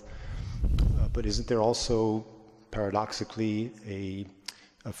wealth. But isn't there also, paradoxically, a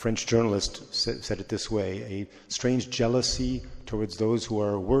French journalist said it this way, a strange jealousy towards those who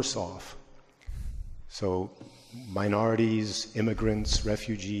are worse off? So minorities, immigrants,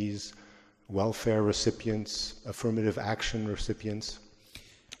 refugees, welfare recipients, affirmative action recipients,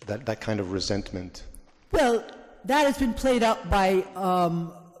 that kind of resentment. Well, that has been played up by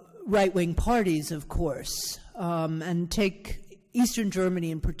right-wing parties, of course, and take Eastern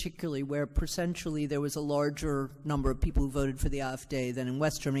Germany in particular, where percentually there was a larger number of people who voted for the AfD than in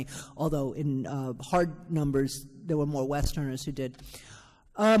West Germany, although in hard numbers there were more Westerners who did.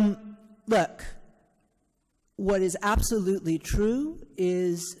 Look, what is absolutely true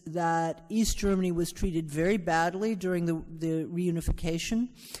is that East Germany was treated very badly during the reunification,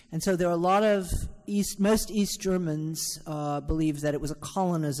 and so there are a lot of most East Germans believe that it was a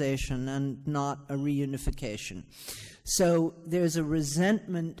colonization and not a reunification. So there's a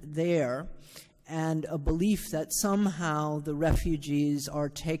resentment there and a belief that somehow the refugees are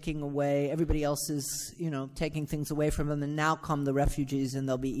taking away, everybody else is, taking things away from them, and now come the refugees and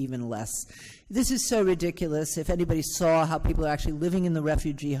there'll be even less. This is so ridiculous. If anybody saw how people are actually living in the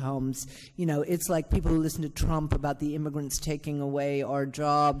refugee homes, it's like people who listen to Trump about the immigrants taking away our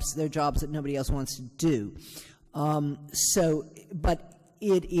jobs, their jobs that nobody else wants to do. But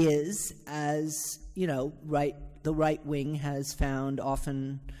it is, as, the right wing has found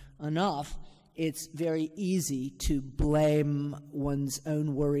often enough, it's very easy to blame one's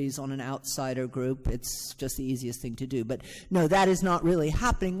own worries on an outsider group. It's just the easiest thing to do. But no, that is not really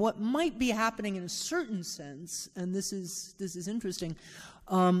happening. What might be happening in a certain sense, and this is interesting,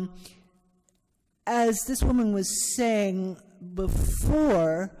 as this woman was saying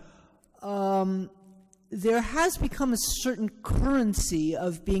before, there has become a certain currency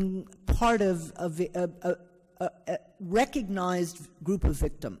of being part of a recognized group of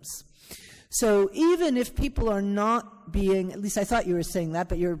victims. So even if people are not being, at least I thought you were saying that,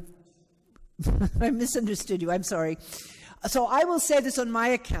 but I misunderstood you, I'm sorry. So I will say this on my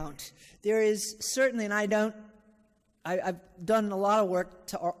account. There is certainly, and I've done a lot of work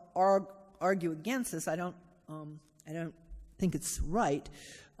to argue against this. I don't think it's right.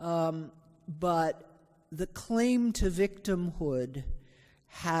 But the claim to victimhood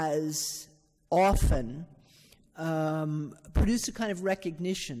has often produced a kind of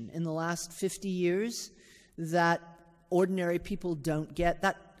recognition in the last 50 years that ordinary people don't get.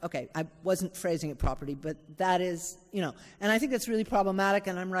 Okay, I wasn't phrasing it properly, but that is, and I think that's really problematic,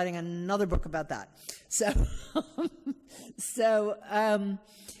 and I'm writing another book about that.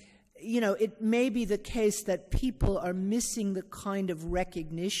 It may be the case that people are missing the kind of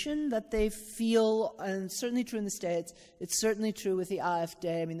recognition that they feel, and it's certainly true in the States. It's certainly true with the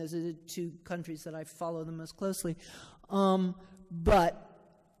AfD. I mean, those are the two countries that I follow the most closely. But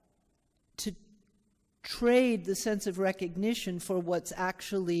trade the sense of recognition for what's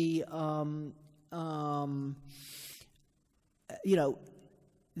actually,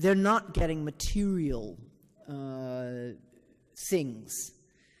 they're not getting material things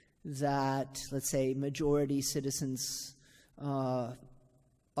that, let's say, majority citizens are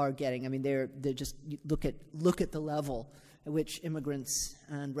getting. I mean, they're just look at the level at which immigrants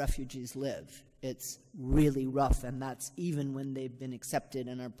and refugees live. It's really rough, and that's even when they've been accepted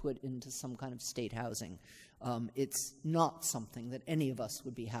and are put into some kind of state housing. It's not something that any of us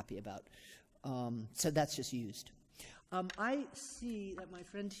would be happy about. So that's just used. I see that my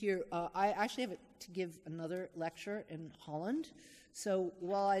friend here, I actually have to give another lecture in Holland. So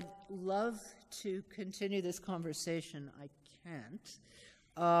while I'd love to continue this conversation, I can't.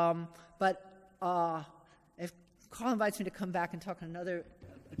 But if Carl invites me to come back and talk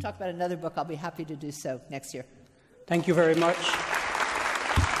about another book, I'll be happy to do so next year. Thank you very much.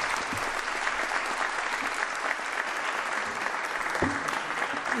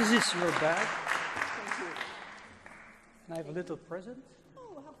 This is your bag. Thank you. And I have a little present.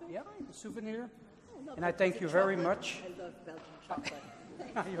 Oh, how very Yeah, kind. a souvenir. Oh, And I thank you very much. I love Belgian chocolate.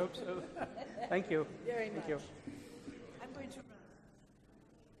 I hope so. Thank you. Very much. Thank you. I'm going to